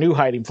new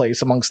hiding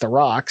place amongst the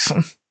rocks.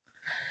 And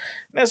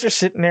as they're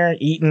sitting there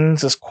eating,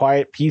 it's this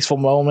quiet, peaceful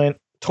moment.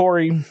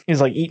 Tori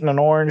is like eating an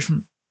orange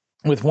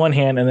with one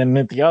hand, and then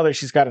with the other,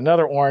 she's got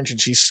another orange,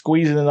 and she's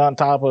squeezing it on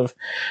top of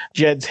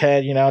Jed's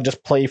head,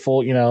 just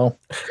playful, Yeah.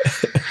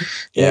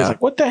 He's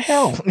like, what the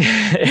hell?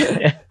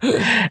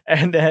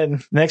 And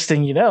then next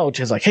thing you know,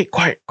 Jed's like, hey,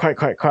 quiet.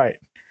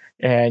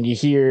 And you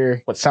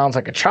hear what sounds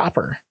like a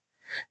chopper.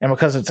 And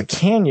because it's a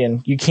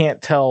canyon, you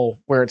can't tell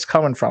where it's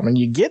coming from. And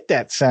you get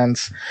that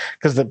sense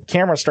because the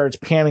camera starts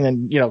panning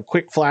and,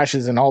 quick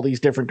flashes in all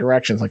these different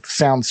directions. Like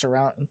the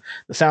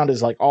sound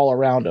is like all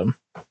around them.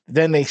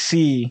 Then they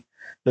see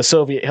the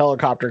Soviet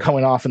helicopter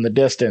coming off in the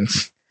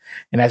distance.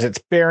 And as it's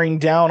bearing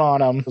down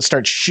on him, it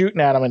starts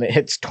shooting at him, and it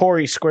hits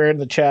Tori square in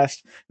the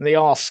chest, and they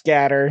all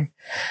scatter.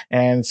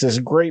 And it's this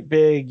great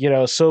big,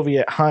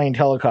 Soviet Hind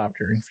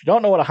helicopter. And if you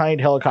don't know what a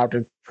Hind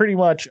helicopter, pretty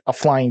much a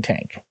flying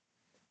tank.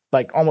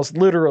 Like almost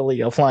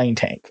literally a flying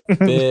tank.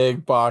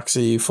 Big,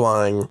 boxy,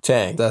 flying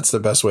tank. That's the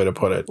best way to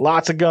put it.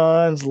 Lots of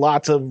guns,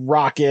 lots of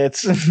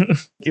rockets.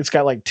 It's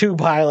got like 2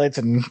 pilots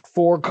and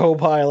 4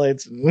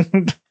 co-pilots.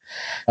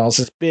 It's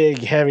this big,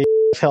 heavy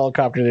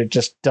helicopter that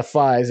just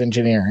defies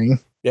engineering.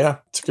 Yeah,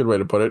 it's a good way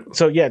to put it.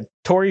 So yeah,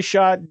 Tori's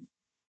shot.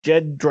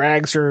 Jed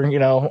drags her,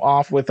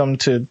 off with them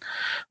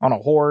on a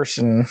horse,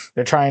 and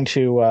they're trying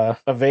to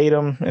evade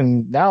him.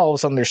 And now all of a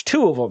sudden there's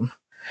 2 of them.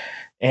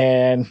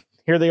 And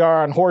here they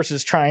are on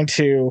horses trying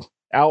to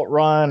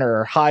outrun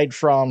or hide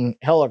from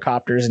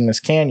helicopters in this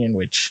canyon,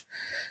 which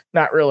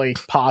not really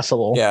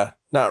possible. Yeah,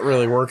 not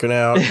really working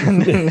out.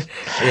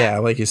 Yeah,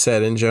 like you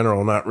said, in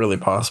general, not really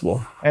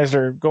possible. As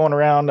they're going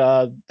around,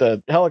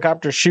 the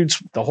helicopter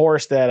shoots the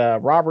horse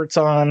that Robert's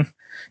on.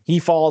 He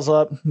falls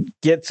up,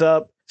 gets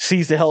up,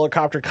 sees the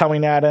helicopter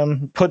coming at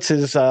him, puts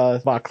his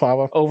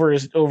balaclava over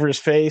his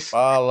face.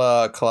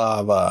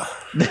 Balaclava.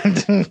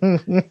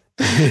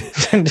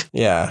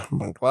 Yeah,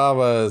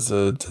 balaclava is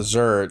a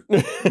dessert.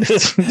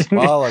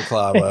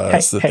 Balaclava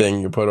is the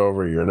thing you put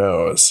over your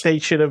nose. They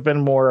should have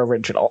been more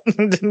original.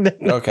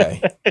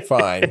 Okay,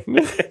 fine.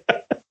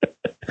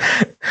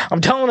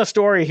 I'm telling a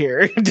story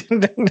here.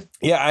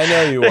 Yeah, I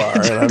know you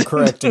are, and I'm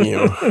correcting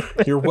you.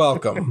 You're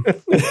welcome.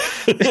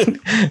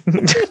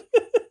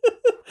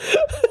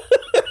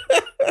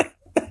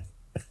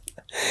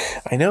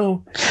 I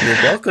know.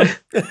 You're welcome.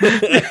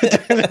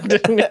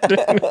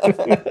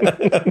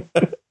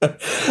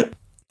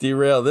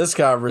 Derail this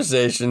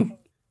conversation.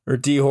 Or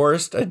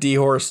dehorsed. I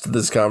dehorsed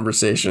this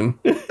conversation.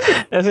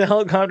 As the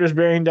helicopter's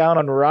bearing down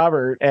on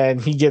Robert,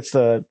 and he gets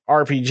the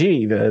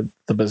RPG,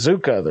 the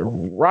bazooka, the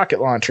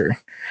rocket launcher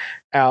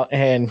out,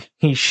 and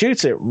he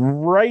shoots it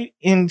right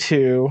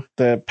into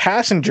the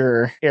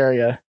passenger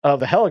area of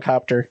the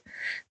helicopter,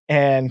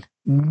 and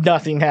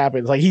nothing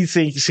happens. Like he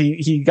thinks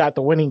he got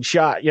the winning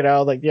shot,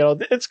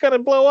 it's gonna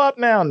blow up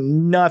now.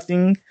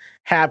 Nothing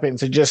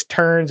happens. It just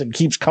turns and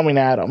keeps coming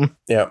at him.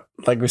 Yeah,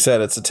 like we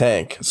said, it's a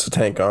tank. It's a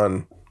tank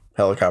on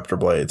helicopter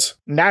blades.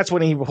 And that's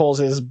when he pulls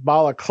his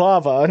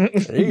balaclava.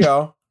 There you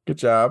go. Good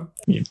job.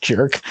 You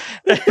jerk.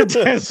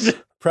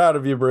 Proud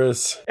of you,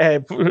 Bruce.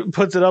 And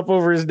puts it up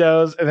over his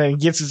nose, and then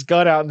gets his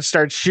gun out and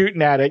starts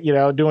shooting at it,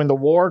 doing the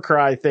war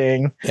cry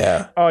thing.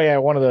 Yeah. Oh, yeah.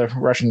 One of the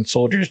Russian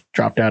soldiers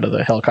dropped out of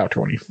the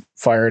helicopter when he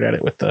fired at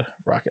it with the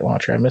rocket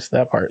launcher. I missed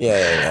that part.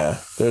 Yeah.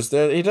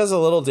 He does a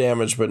little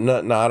damage, but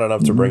not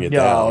enough to bring it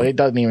down. No, it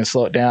doesn't even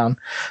slow it down.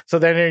 So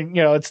then,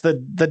 it's the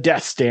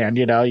death stand,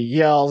 he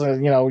yells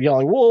and,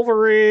 yelling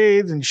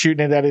Wolverines and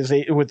shooting it at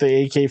with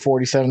the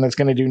AK-47 that's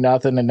going to do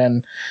nothing. And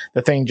then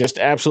the thing just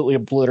absolutely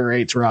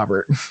obliterates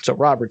Robert. So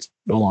Robert's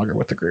no longer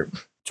with the group.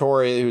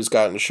 Tori, who's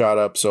gotten shot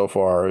up so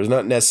far, is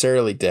not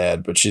necessarily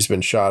dead, but she's been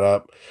shot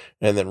up.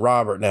 And then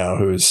Robert now,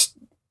 who's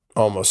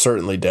almost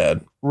certainly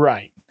dead.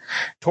 Right.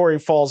 Tori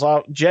falls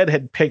off. Jed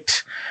had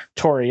picked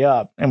Tori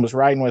up and was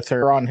riding with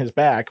her on his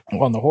back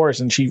on the horse,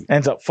 and she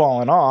ends up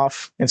falling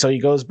off. And so he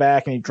goes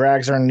back and he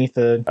drags her underneath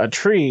a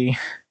tree.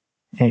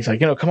 And he's like,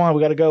 come on,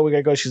 we got to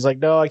go. She's like,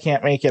 no, I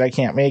can't make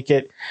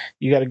it.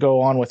 You got to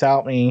go on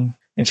without me.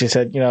 And she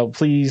said,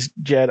 please,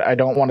 Jed, I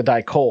don't want to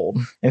die cold.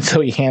 And so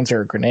he hands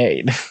her a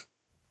grenade.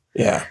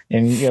 Yeah.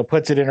 And,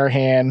 puts it in her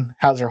hand,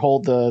 has her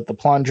hold the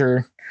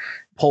plunger,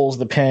 pulls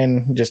the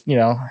pin, just,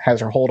 has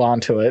her hold on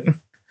to it.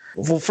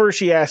 Well, first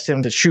she asked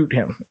him to shoot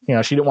him.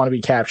 She didn't want to be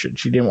captured.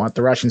 She didn't want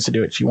the Russians to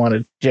do it. She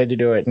wanted Jed to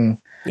do it. And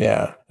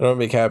yeah, I don't want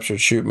to be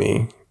captured. Shoot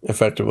me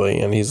effectively.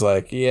 And he's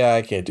like, yeah,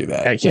 I can't do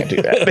that. I can't do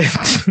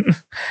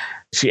that.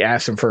 She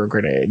asked him for a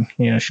grenade.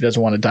 She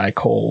doesn't want to die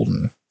cold.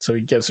 And so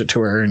he gives it to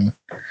her, and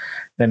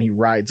then he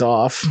rides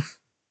off.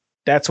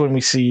 That's when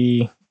we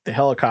see the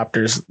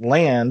helicopters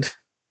land,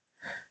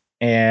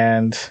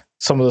 and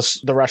some of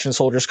the Russian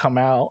soldiers come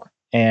out,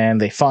 and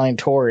they find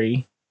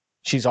Tori.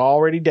 She's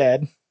already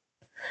dead.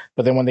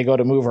 But then when they go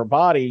to move her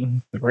body,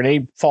 the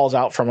grenade falls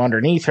out from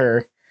underneath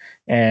her,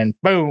 and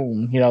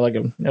boom,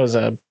 it was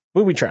a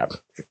booby trap.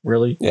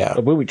 Really? Yeah.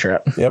 A booby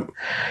trap. Yep.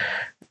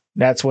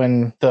 That's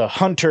when the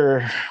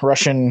Hunter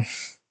Russian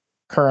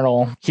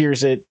colonel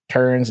hears it,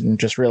 turns, and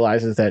just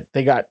realizes that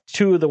they got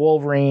 2 of the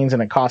Wolverines,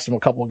 and it cost him a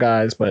couple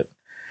guys. But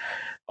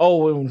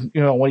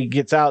when he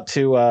gets out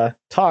to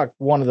talk,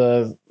 one of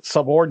the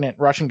subordinate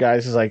Russian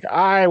guys is like,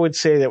 I would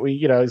say that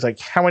he's like,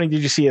 how many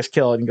did you see us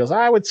kill? And he goes,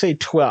 I would say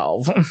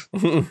 12.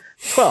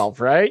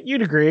 12, right?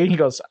 You'd agree. He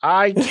goes,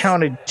 I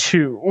counted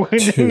 2.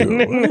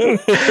 2.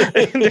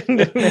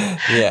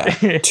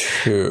 Yeah,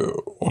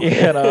 2.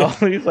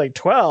 He's like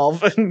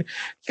 12.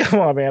 Come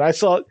on, man. I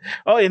saw.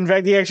 Oh, in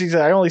fact, he actually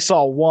said, I only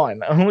saw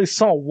 1.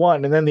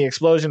 And then the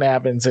explosion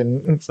happens,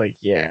 and it's like,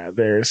 yeah,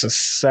 there's a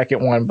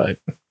second one, but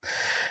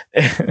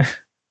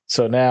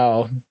so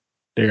now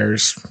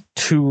there's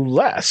 2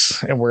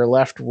 less, and we're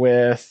left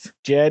with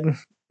Jed,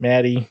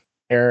 Maddie,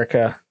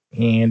 Erica,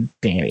 and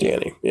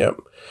Danny. Yep.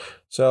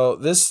 So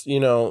this,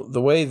 the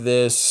way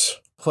this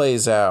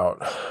plays out,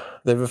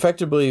 they've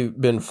effectively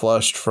been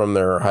flushed from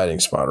their hiding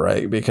spot,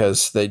 right?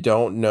 Because they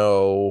don't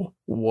know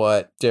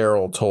what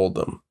Daryl told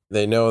them.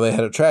 They know they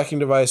had a tracking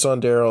device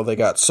on Daryl. They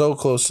got so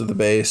close to the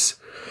base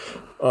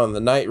on the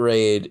night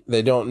raid.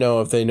 They don't know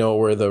if they know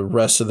where the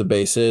rest of the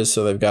base is,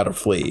 so they've got to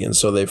flee. And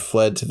so they've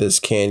fled to this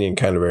canyon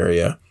kind of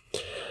area.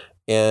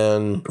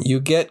 And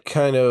you get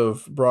kind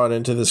of brought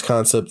into this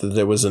concept that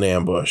there was an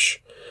ambush.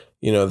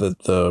 That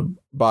the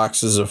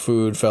boxes of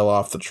food fell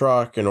off the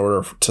truck in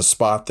order to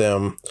spot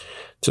them,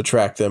 to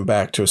track them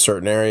back to a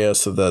certain area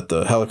so that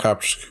the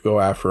helicopters could go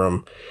after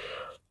them.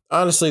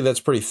 Honestly, that's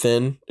pretty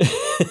thin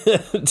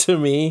to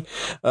me.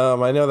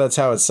 I know that's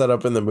how it's set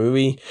up in the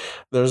movie.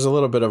 There's a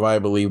little bit of I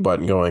believe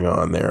button going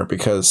on there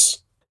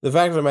because the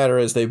fact of the matter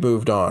is they've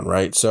moved on,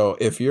 right? So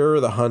if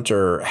you're the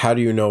hunter, how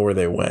do you know where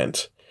they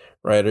went?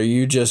 Right? Are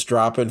you just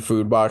dropping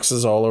food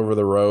boxes all over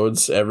the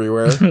roads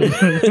everywhere?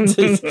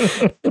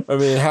 I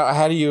mean,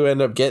 how do you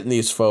end up getting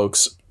these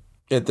folks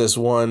at this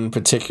one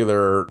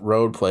particular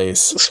road place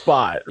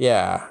spot?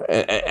 Yeah.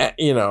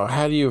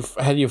 How do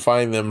you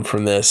find them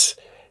from this?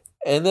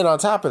 And then on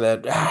top of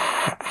that,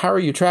 how are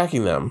you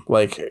tracking them?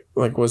 Like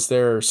was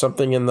there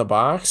something in the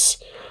box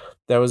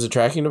that was a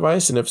tracking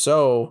device? And if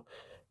so,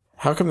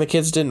 how come the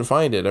kids didn't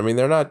find it? I mean,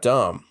 they're not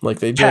dumb. Like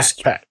they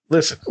just Pat,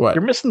 listen, what?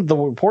 You're missing the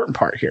important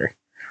part here.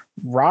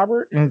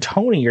 Robert and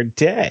Tony are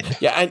dead.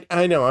 Yeah,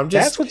 I know.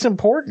 That's what's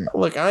important.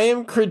 Look, I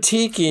am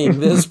critiquing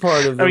this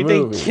part of the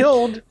movie. They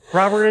killed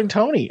Robert and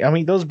Tony. I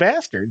mean, those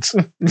bastards.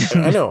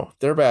 I know.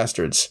 They're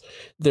bastards.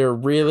 They're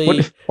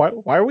really...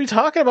 Why are we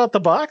talking about the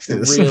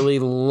boxes? Really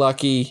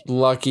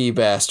lucky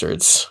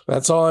bastards.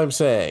 That's all I'm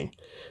saying.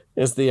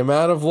 Is the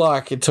amount of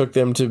luck it took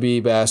them to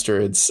be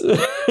bastards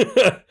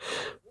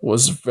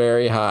was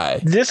very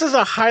high. This is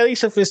a highly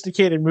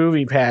sophisticated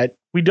movie, Pat.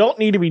 We don't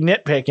need to be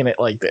nitpicking it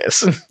like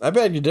this. I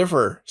beg to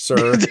differ,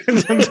 sir.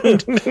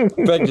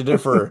 Beg to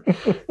differ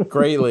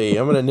greatly.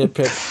 I'm going to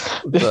nitpick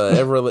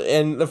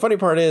and the funny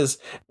part is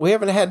we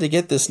haven't had to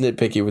get this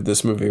nitpicky with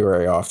this movie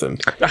very often.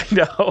 I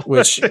know.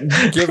 Which,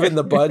 given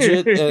the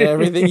budget and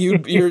everything,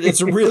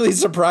 it's really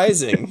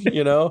surprising,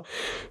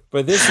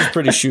 But this is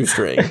pretty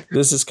shoestring.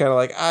 This is kind of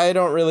like, I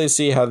don't really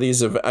see how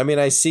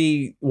I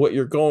see what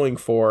you're going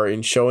for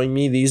in showing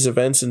me these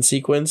events in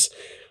sequence,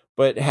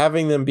 but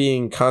having them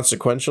being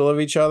consequential of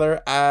each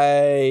other,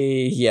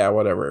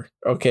 whatever.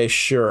 Okay,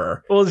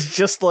 sure. Well, it's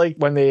just like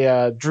when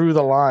they drew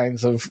the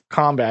lines of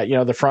combat,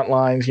 the front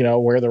lines,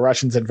 where the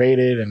Russians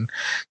invaded and,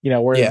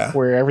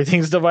 where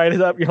everything's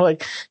divided up. You're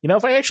like,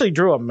 if I actually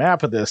drew a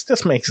map of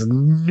this makes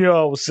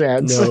no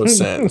sense. No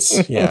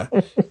sense. Yeah.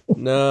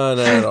 None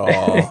at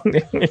all.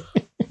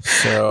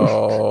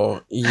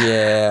 So,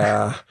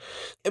 yeah.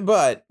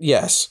 But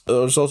yes,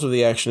 the result of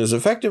the action is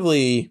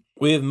effectively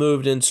we have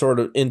moved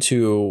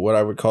into what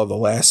I would call the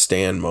last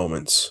stand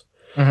moments.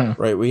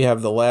 Mm-hmm. Right? We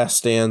have the last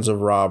stands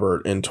of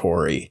Robert and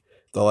Tori.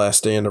 The last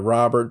stand of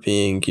Robert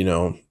being,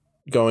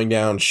 going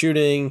down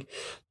shooting.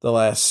 The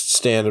last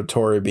stand of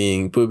Tori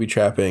being booby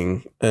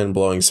trapping and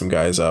blowing some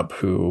guys up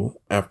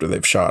after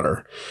they've shot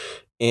her.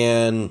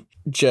 And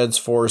Jed's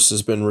force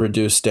has been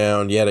reduced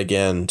down yet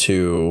again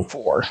to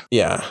 4.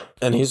 Yeah.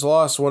 And he's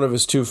lost one of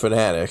his 2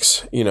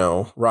 fanatics,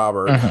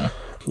 Robert.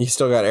 Mm-hmm. He's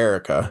still got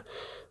Erica.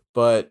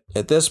 But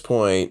at this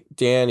point,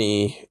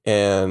 Danny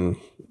and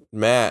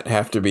Matt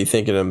have to be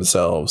thinking to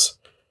themselves,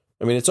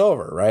 I mean, it's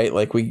over, right?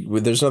 Like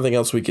there's nothing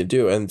else we could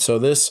do. And so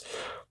this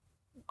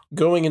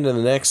going into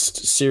the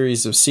next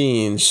series of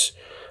scenes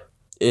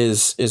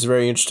is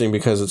very interesting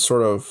because it's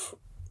sort of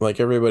like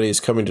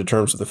everybody's coming to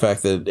terms with the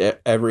fact that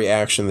every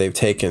action they've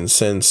taken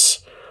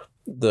since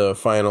the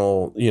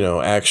final,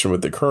 action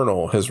with the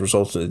Colonel has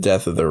resulted in the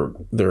death of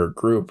their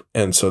group.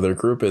 And so their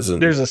group isn't...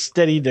 There's a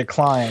steady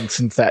decline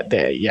since that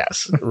day,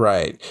 yes.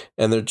 Right.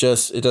 And it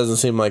doesn't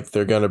seem like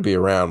they're going to be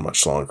around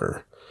much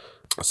longer.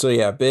 So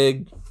yeah,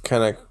 big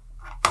kind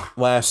of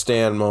last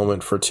stand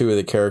moment for 2 of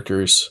the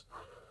characters.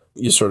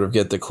 You sort of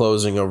get the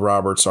closing of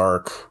Robert's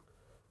arc,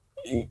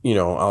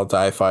 I'll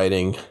die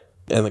fighting,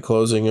 and the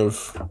closing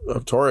of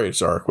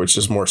Tori's arc, which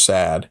is more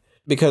sad.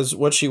 Because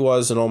what she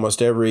was in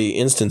almost every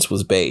instance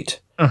was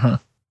bait. Uh-huh.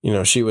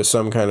 She was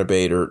some kind of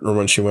bait, or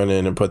when she went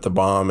in and put the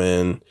bomb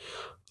in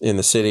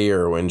the city,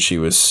 or when she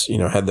was,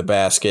 had the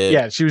basket.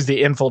 Yeah, she was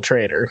the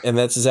infiltrator. And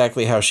that's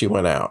exactly how she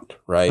went out,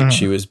 right? Uh-huh.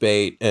 She was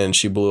bait, and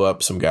she blew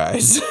up some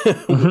guys.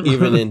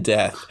 Even in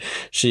death,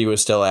 she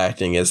was still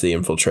acting as the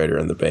infiltrator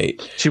and the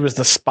bait. She was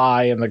the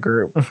spy in the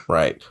group.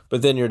 Right.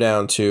 But then you're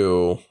down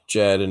to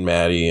Jed and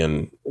Maddie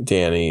and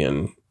Danny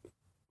and...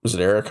 Was it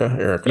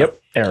Erica?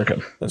 Yep, Erica.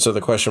 And so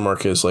the question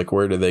mark is, like,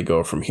 where do they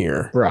go from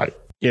here? Right.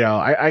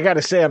 I got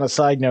to say on a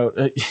side note,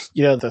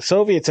 the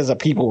Soviets as a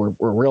people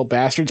were real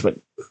bastards, but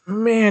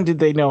man, did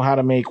they know how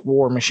to make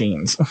war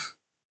machines.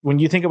 when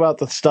you think about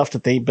the stuff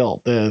that they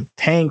built, the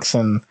tanks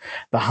and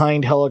the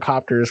Hind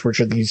helicopters, which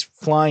are these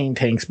flying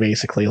tanks,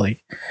 basically,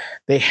 like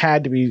they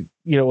had to be,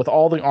 with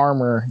all the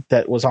armor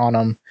that was on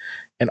them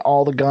and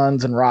all the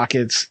guns and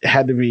rockets,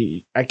 had to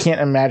be, I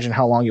can't imagine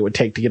how long it would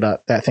take to get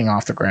that thing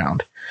off the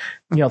ground.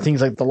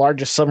 Things like the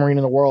largest submarine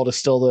in the world is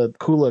still the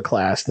Kula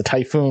class, the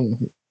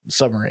Typhoon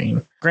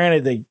submarine.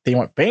 Granted, they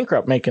went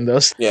bankrupt making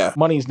those. Yeah.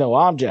 Money's no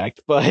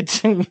object, but it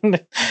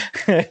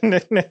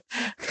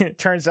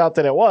turns out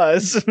that it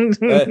was.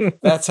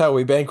 That's how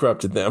we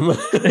bankrupted them.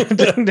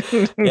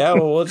 Yeah,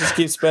 well, we'll just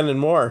keep spending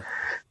more,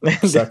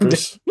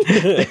 suckers.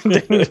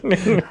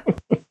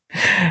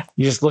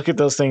 You just look at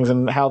those things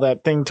and how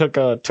that thing took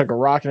a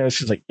rocket, and it's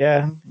just like,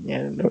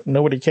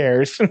 nobody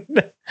cares.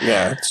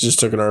 Yeah, it just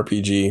took an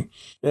RPG.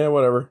 Yeah,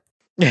 whatever.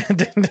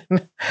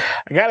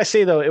 I gotta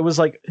say though, it was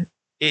like,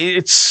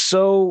 it's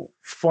so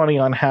funny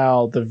on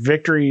how the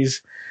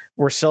victories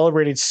were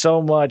celebrated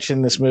so much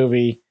in this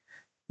movie,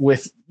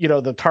 with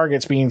the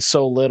targets being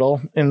so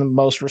little in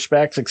most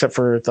respects, except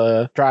for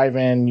the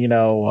drive-in,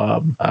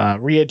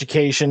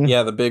 re-education.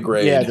 Yeah, the big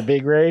raid. Yeah, the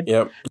big raid.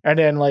 Yep. And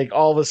then like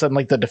all of a sudden,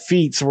 like the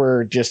defeats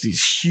were just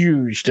these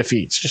huge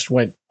defeats. Just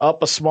went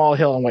up a small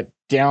hill and went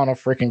down a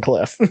freaking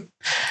cliff.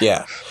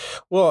 Yeah.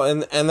 Well,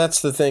 and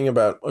that's the thing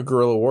about a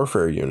guerrilla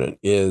warfare unit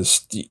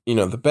is,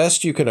 the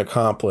best you can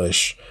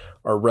accomplish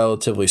are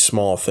relatively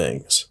small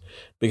things,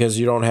 because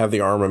you don't have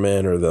the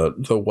armament or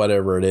the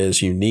whatever it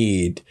is you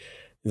need,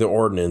 the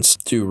ordnance,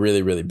 to do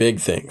really, really big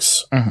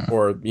things,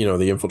 or,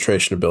 the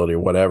infiltration ability or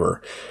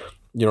whatever.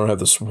 You don't have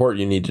the support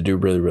you need to do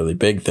really, really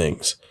big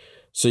things.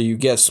 So you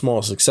get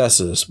small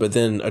successes, but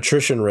then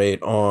attrition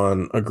rate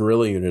on a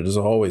guerrilla unit is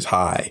always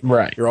high.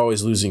 Right. You're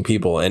always losing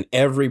people, and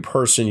every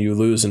person you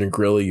lose in a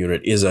guerrilla unit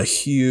is a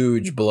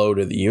huge blow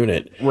to the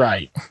unit.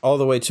 Right. All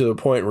the way to the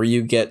point where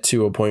you get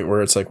to a point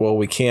where it's like, well,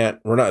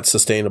 we're not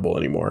sustainable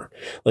anymore.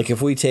 Like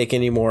if we take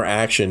any more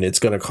action, it's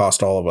going to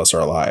cost all of us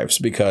our lives,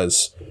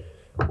 because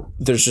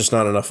there's just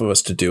not enough of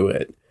us to do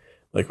it.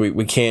 Like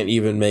we can't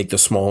even make the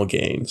small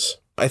gains.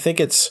 I think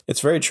it's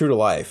very true to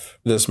life,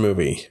 this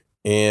movie.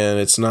 And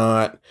it's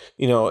not,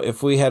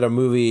 if we had a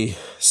movie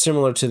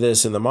similar to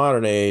this in the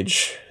modern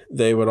age,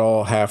 they would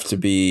all have to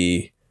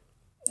be,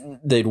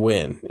 they'd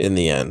win in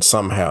the end.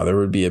 Somehow there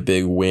would be a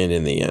big win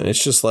in the end.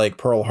 It's just like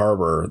Pearl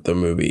Harbor, the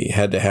movie,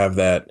 had to have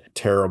that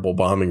terrible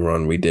bombing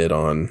run we did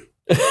on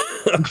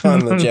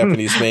the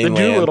Japanese mainland.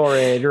 The Doolittle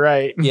raid,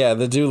 right. Yeah,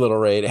 the Doolittle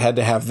raid had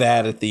to have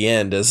that at the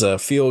end as a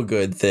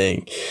feel-good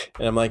thing.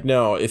 And I'm like,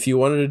 no, if you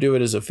wanted to do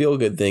it as a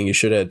feel-good thing, you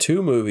should have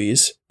 2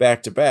 movies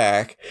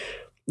back-to-back.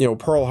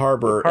 Pearl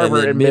Harbor and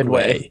then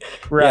Midway.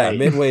 Right. Yeah,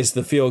 Midway's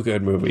the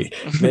feel-good movie.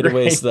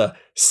 Midway's the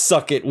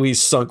suck it, we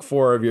sunk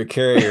 4 of your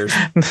carriers.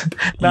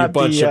 Not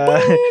the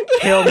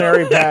Hail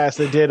Mary pass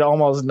that did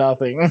almost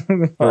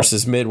nothing.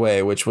 Versus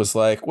Midway, which was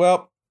like,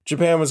 well,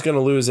 Japan was going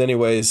to lose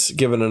anyways,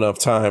 given enough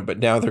time, but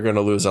now they're going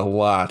to lose a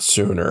lot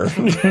sooner.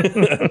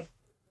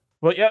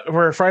 Well, yeah,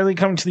 we're finally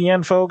coming to the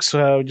end, folks.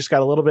 We just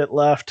got a little bit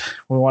left.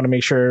 We want to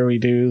make sure we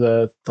do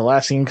the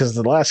last scene, because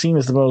the last scene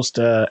is the most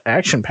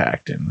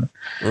action-packed, and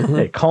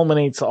it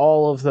culminates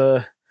all of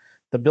the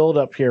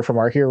build-up here from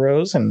our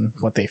heroes and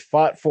what they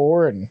fought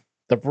for, and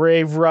the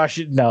brave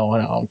Russian. No,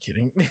 I'm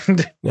kidding.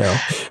 No,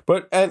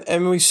 but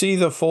and we see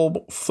the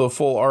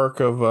full arc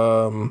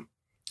of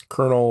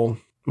Colonel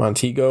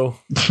Montego.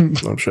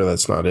 I'm sure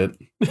that's not it.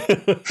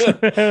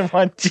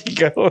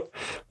 Montego.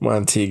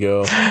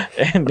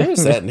 And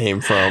where's that name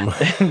from?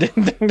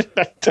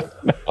 I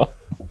don't know.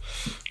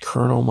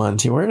 Colonel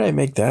Montego. Where did I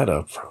make that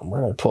up from?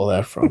 Where did I pull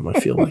that from? I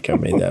feel like I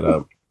made that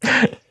up.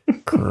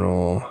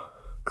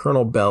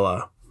 Colonel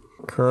Bella.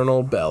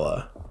 Colonel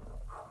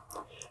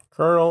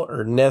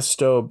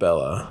Ernesto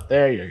Bella.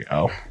 There you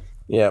go.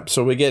 Yeah,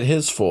 so we get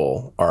his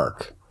full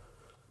arc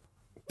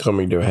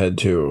coming to a head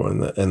too,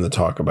 and the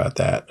talk about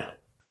that.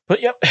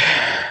 But yep,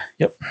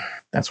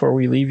 that's where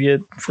we leave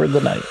you for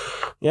the night.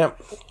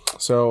 Yep.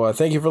 So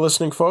thank you for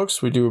listening,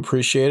 folks. We do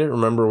appreciate it.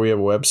 Remember, we have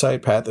a website,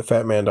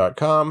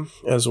 patthefatman.com,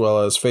 as well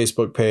as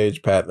Facebook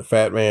page, Pat the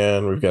Fat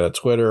Man. We've got a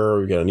Twitter.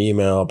 We've got an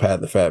email,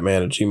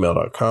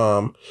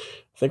 patthefatman@gmail.com.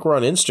 I think we're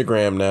on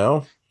Instagram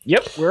now.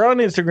 Yep, we're on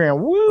Instagram.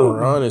 Woo!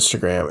 We're on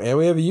Instagram. And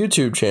we have a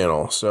YouTube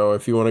channel. So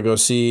if you want to go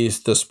see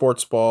the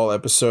Sports Ball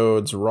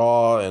episodes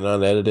raw and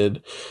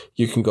unedited,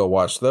 you can go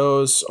watch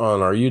those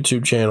on our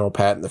YouTube channel,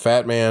 Pat and the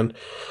Fat Man.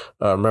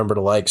 Remember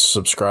to like,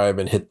 subscribe,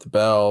 and hit the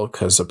bell,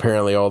 because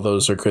apparently all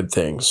those are good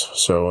things.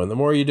 So, and the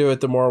more you do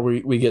it, the more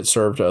we get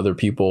served to other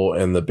people,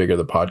 and the bigger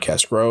the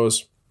podcast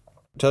grows.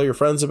 Tell your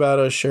friends about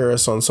us. Share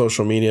us on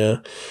social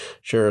media.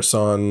 Share us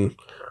on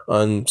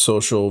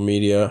social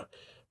media.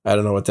 I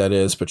don't know what that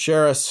is, but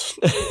share us.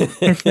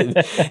 And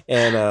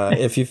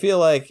if you feel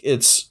like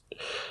it's,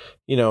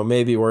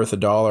 maybe worth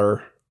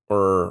 $1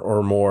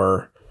 or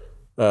more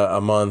a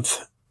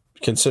month,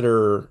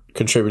 consider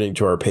contributing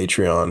to our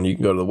Patreon. You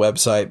can go to the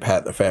website,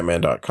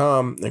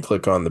 patthefatman.com, and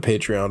click on the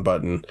Patreon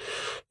button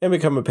and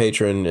become a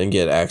patron and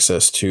get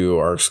access to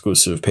our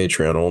exclusive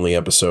Patreon-only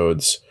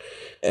episodes.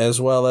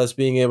 as well as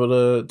being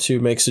able to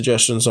make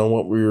suggestions on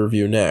what we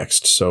review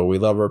next. So we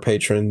love our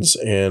patrons,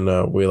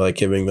 and we like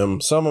giving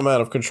them some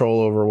amount of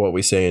control over what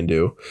we say and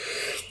do.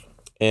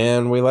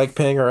 And we like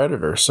paying our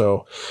editor.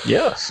 So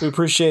yes, we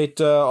appreciate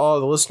all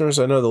the listeners.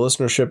 I know the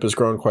listenership has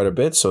grown quite a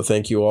bit, so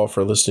thank you all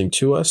for listening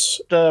to us.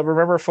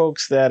 Remember,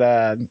 folks,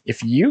 that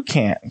if you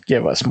can't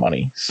give us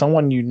money,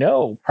 someone you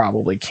know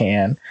probably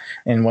can.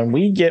 And when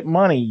we get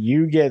money,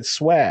 you get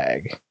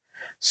swag.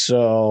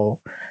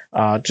 So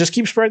just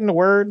keep spreading the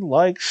word,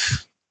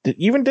 likes,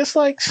 even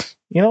dislikes.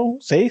 You know,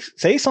 say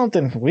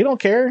something. We don't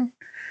care.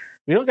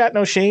 We don't got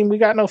no shame. We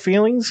got no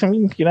feelings. I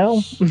mean, you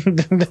know.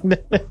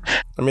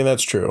 I mean,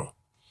 that's true.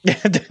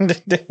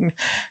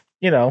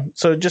 You know,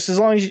 so just as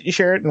long as you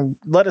share it and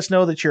let us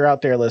know that you're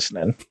out there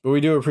listening. But we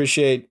do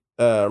appreciate,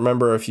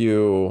 remember, if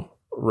you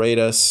rate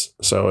us.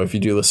 So if you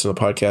do listen to the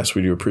podcast,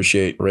 we do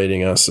appreciate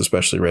rating us,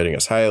 especially rating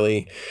us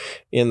highly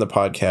in the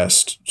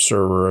podcast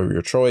server of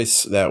your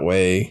choice. That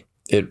way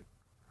the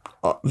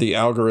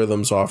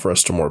algorithms offer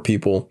us to more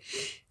people,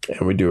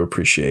 and we do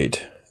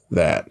appreciate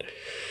that.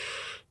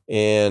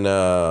 And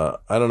I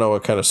don't know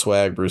what kind of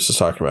swag Bruce is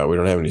talking about. We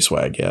don't have any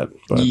swag yet,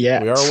 but we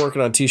are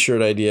working on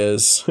t-shirt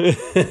ideas.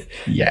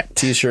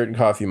 T-shirt and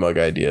coffee mug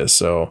ideas.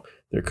 So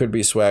there could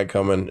be swag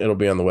coming. It'll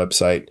be on the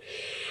website.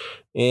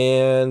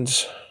 And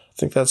I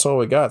think that's all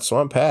we got. So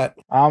I'm Pat.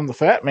 I'm the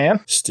Fat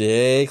Man.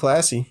 Stay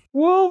classy.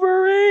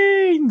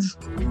 Wolverines!